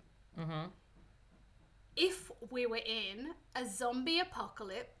ready? Mm-hmm. If we were in a zombie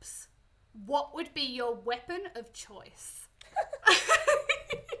apocalypse, what would be your weapon of choice?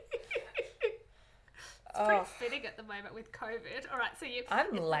 It's pretty fitting at the moment with COVID. All right, so you.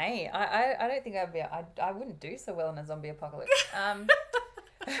 I'm lame. I don't think I'd be. I wouldn't do so well in a zombie apocalypse.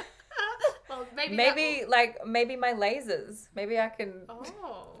 Well, maybe. Maybe my lasers. Maybe I can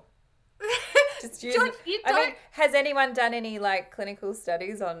Oh. just use. George, you I mean, don't- has anyone done any clinical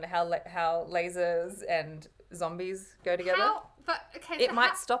studies on how lasers and zombies go together? But okay. It so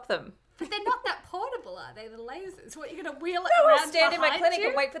might stop them. But they're not that portable, are they? The lasers. What, you're gonna wheel it I around will stand in my behind clinic you?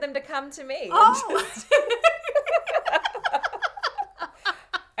 and wait for them to come to me. Oh.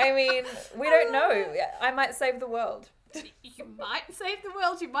 I mean, we don't know. I might save the world. You might save the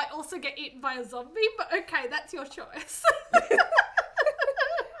world. You might also get eaten by a zombie. But okay, that's your choice.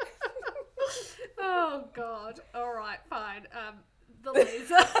 Oh God. All right, fine. The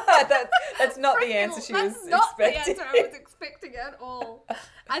laser. That's not the answer she was That's not expecting. the answer I was expecting at all.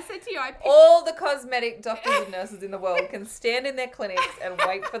 I said to you, I picked All the cosmetic doctors and nurses in the world can stand in their clinics and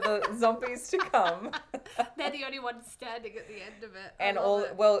wait for the zombies to come. they're the only ones standing at the end of it. And I love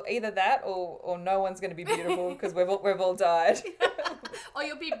it. well, either that or no one's going to be beautiful because we've all died. Or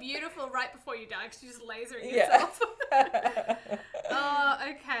you'll be beautiful right before you die because you're just lasering Yeah. yourself. Oh,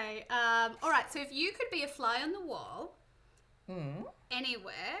 okay. All right. So if you could be a fly on the wall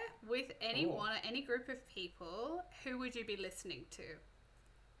anywhere with anyone or any group of people, who would you be listening to?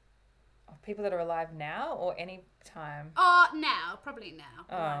 People that are alive now or any time? Oh, now. Probably now.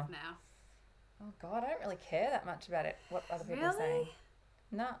 Oh. Alive now. Oh God, I don't really care that much about it. What other people are saying?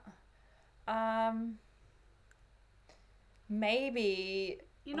 Really? No. Maybe.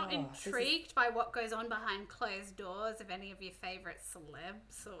 You're not Oh, this is- intrigued by what goes on behind closed doors of any of your favourite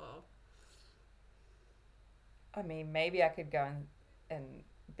celebs or... I mean, maybe I could go and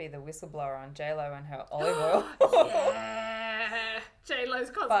be the whistleblower on JLo and her olive oil. Yeah. J-Lo's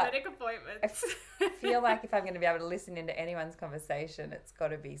cosmetic appointments. I feel like if I'm going to be able to listen into anyone's conversation, it's got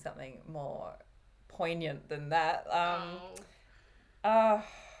to be something more poignant than that.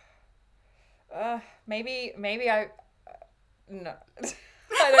 Maybe I. No,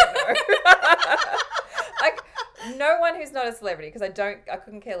 I don't know. Like no one who's not a celebrity because I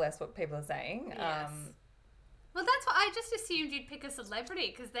couldn't care less what people are saying. Yes. Well, that's what I just assumed you'd pick a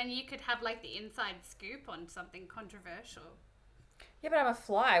celebrity because then you could have like the inside scoop on something controversial. Yeah, but I'm a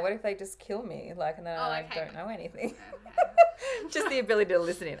fly. What if they just kill me? Like, and then I okay. don't know anything. Okay. Just the ability to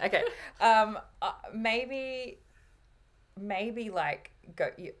listen in. Okay. Maybe like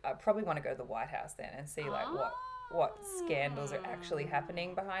I probably want to go to the White House then and see like what scandals are actually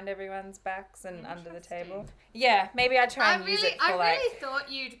happening behind everyone's backs and under the table. Yeah, maybe I'd try and use it for I really thought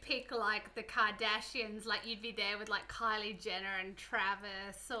you'd pick like the Kardashians, like you'd be there with like Kylie Jenner and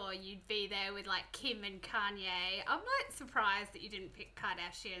Travis, or you'd be there with like Kim and Kanye. I'm like surprised that you didn't pick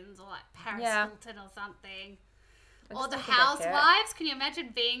Kardashians or like Paris Hilton or something. Or the Housewives. Can you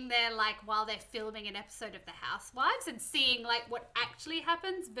imagine being there like while they're filming an episode of the Housewives and seeing like what actually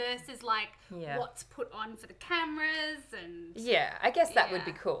happens versus like what's put on for the cameras and I guess that would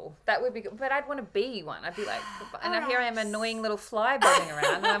be cool. That would be good. But I'd want to be one. I'd be like, and here I am, annoying little fly buzzing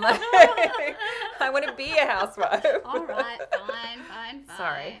around, and I'm like, I want to be a housewife. All right, fine.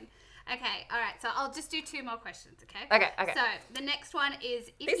 Sorry. Okay, all right. So I'll just do 2 more questions, okay? Okay. So the next one is...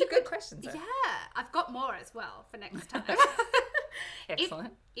 These are good questions, though. Yeah, I've got more as well for next time.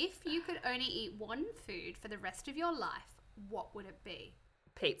 Excellent. If you could only eat one food for the rest of your life, what would it be?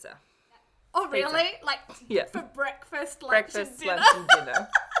 Pizza. Oh, really? Pizza. Like for breakfast, lunch, breakfast, and dinner? lunch, and dinner.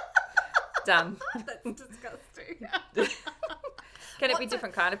 Done. That's disgusting. Can it be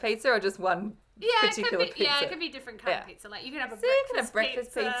different kind of pizza or just one particular pizza? Yeah, it could be different kind of pizza. Like you can have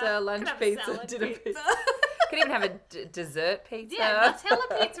breakfast pizza, lunch pizza, dinner pizza. Could even have a dessert pizza. Yeah,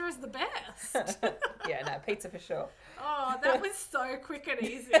 Nutella pizza is the best. Yeah, no, pizza for sure. Oh, that was so quick and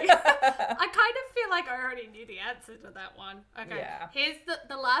easy. I kind of feel like I already knew the answer to that one. Okay, here's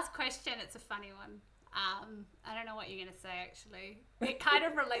the last question. It's a funny one. I don't know what you're going to say, actually. It kind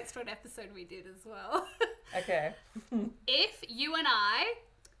of relates to an episode we did as well. Okay. If you and I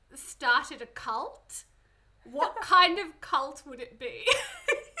started a cult, what kind of cult would it be?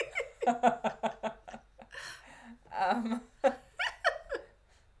 I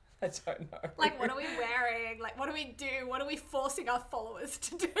don't know. Like, what are we wearing? Like, what do we do? What are we forcing our followers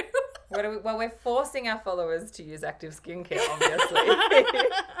to do? Well, we're forcing our followers to use active skincare, obviously.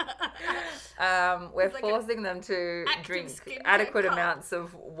 We're forcing them to drink adequate amounts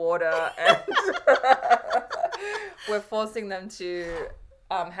of water, and we're forcing them to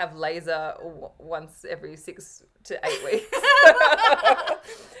have laser once every 6 to 8 weeks.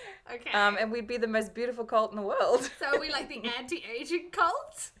 Okay. And we'd be the most beautiful cult in the world. So are we like the anti-aging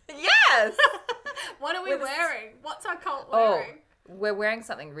cult? Yes! What are we wearing? What's our cult wearing? We're wearing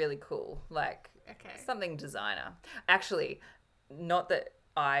something really cool, like something designer. Actually, not that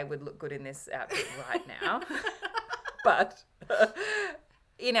I would look good in this outfit right now, but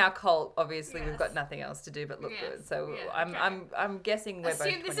in our cult, obviously, we've got nothing else to do but look good. So I'm guessing we're both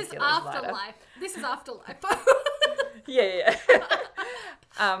 20 kilos lighter. This is afterlife. Yeah.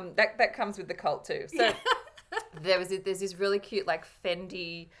 That comes with the cult too. So there's this really cute like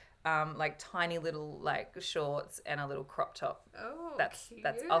Fendi like tiny little like shorts and a little crop top. Oh, that's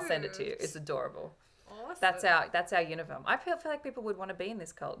I'll send it to you. It's adorable. Awesome. That's our uniform. I feel like people would want to be in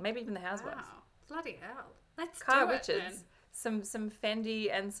this cult. Maybe even the housewives. Wow. Bloody hell. Let's Kyle do it Richards. Then. Some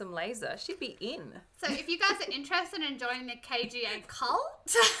Fendi and some laser. She'd be in. So if you guys are interested in joining the KGA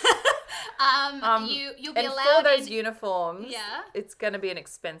cult, you'll be and allowed for those uniforms, it's going to be an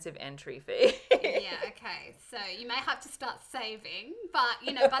expensive entry fee. Yeah, okay. So you may have to start saving, but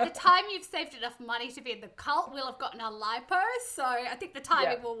by the time you've saved enough money to be in the cult, we'll have gotten our lipo. So I think the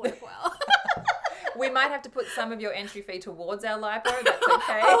timing will work well. We might have to put some of your entry fee towards our lipo. That's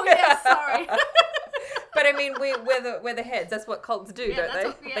okay. Oh yeah, sorry. But I mean, we're the heads. That's what cults do,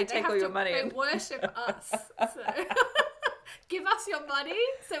 don't they? They take all your money. They worship us. So give us your money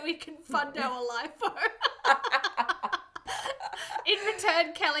so we can fund our lipo. In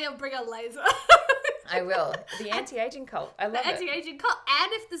return, Kelly will bring a laser. I will. The anti-aging cult. I love it. The anti-aging cult.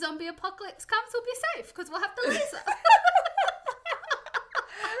 And if the zombie apocalypse comes, we'll be safe because we'll have the laser.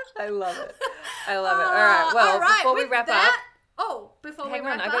 I love it. All right. Well, before we wrap up. Hang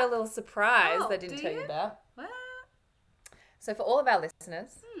on, I got a little surprise I didn't tell you about. What? So for all of our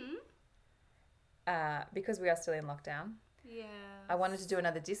listeners, because we are still in lockdown, I wanted to do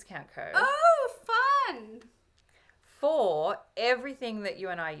another discount code. Oh, fun! For everything that you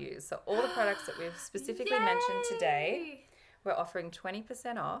and I use. So all the products that we've specifically mentioned today, we're offering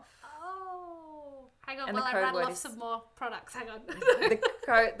 20% off. Oh. Hang on, and while I rattle off some more products. Hang on.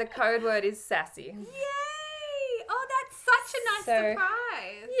 The code word is sassy. Yay! Oh, that's such a nice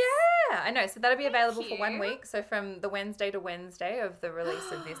surprise. Yeah, I know. So that'll be available for 1 week. So from the Wednesday to Wednesday of the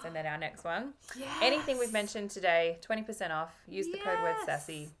release of this and then our next one. Yes. Anything we've mentioned today, 20% off. Use the code word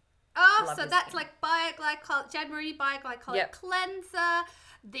sassy. Oh, Love so your that's skin. like Jan Marini Bioglycolic Yep. Cleanser,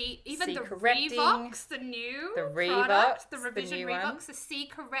 the C-correcting, Revox, the new the product, Revox, the the Revision new Revox, one. the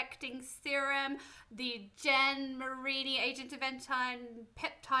C-correcting serum, the Jan Marini Agent of Anti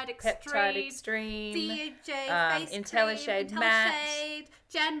Peptide Peptide Extreme, Extreme. DHA face IntelliShade cream, Matte. IntelliShade,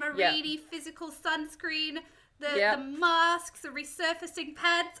 Jan Marini physical sunscreen, the Yep. masks, the resurfacing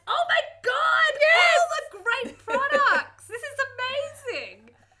pads. Oh my god! Yes! All the great products! This is amazing!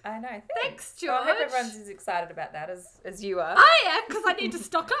 I know. Thanks, Well, I hope George. everyone's as excited about that as you are. I am, because I need to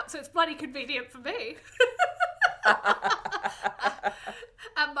stock up, so it's bloody convenient for me.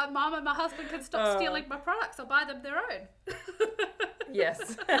 And my mum and my husband can stop stealing my products. I'll buy them their own.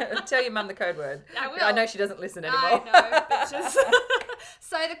 Yes. Tell your mum the code word. I will. I know she doesn't listen anymore. I know, bitches.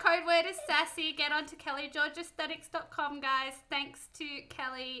 So the code word is sassy. Get on to kellygeorgeaesthetics.com, guys. Thanks to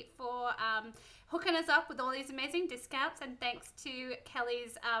Kelly for hooking us up with all these amazing discounts, and thanks to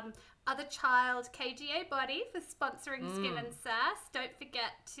Kelly's other child, KGA Body, for sponsoring Skin and Sass. Don't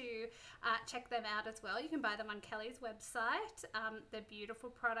forget to check them out as well. You can buy them on Kelly's website. They're beautiful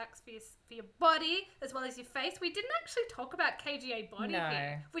products for your body as well as your face. We didn't actually talk about KGA Body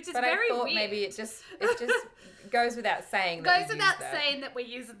here, which is but very I thought weird. maybe it just goes without saying. Goes without saying that we're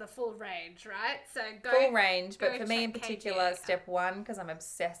using the full range, right? So Full range, but go for me in check particular, KGA. step one, because I'm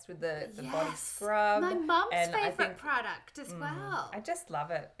obsessed with the body Yes. scrub. My mum's and I favourite think product as well. I just love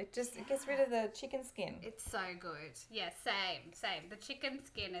it. It gets rid of the chicken skin. It's so good. Yeah, same. The chicken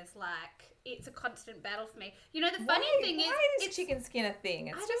skin is like, it's a constant battle for me. You know, the funny thing is, why is it's chicken skin a thing?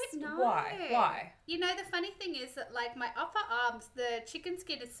 It's I just don't know. why? You know, the funny thing is that, like, my upper arms, the chicken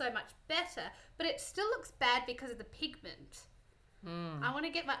skin is so much better, but it still looks bad because of the pigment. I want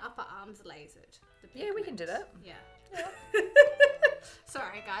to get my upper arms lasered. Yeah, we can do that. Yeah.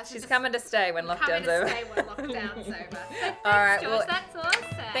 Sorry, guys. She's coming to stay when lockdown's over. Coming to stay when lockdown's over. So thanks, All right, George. well, That's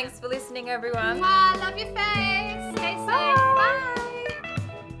awesome. Thanks for listening, everyone. Mwah, love your face.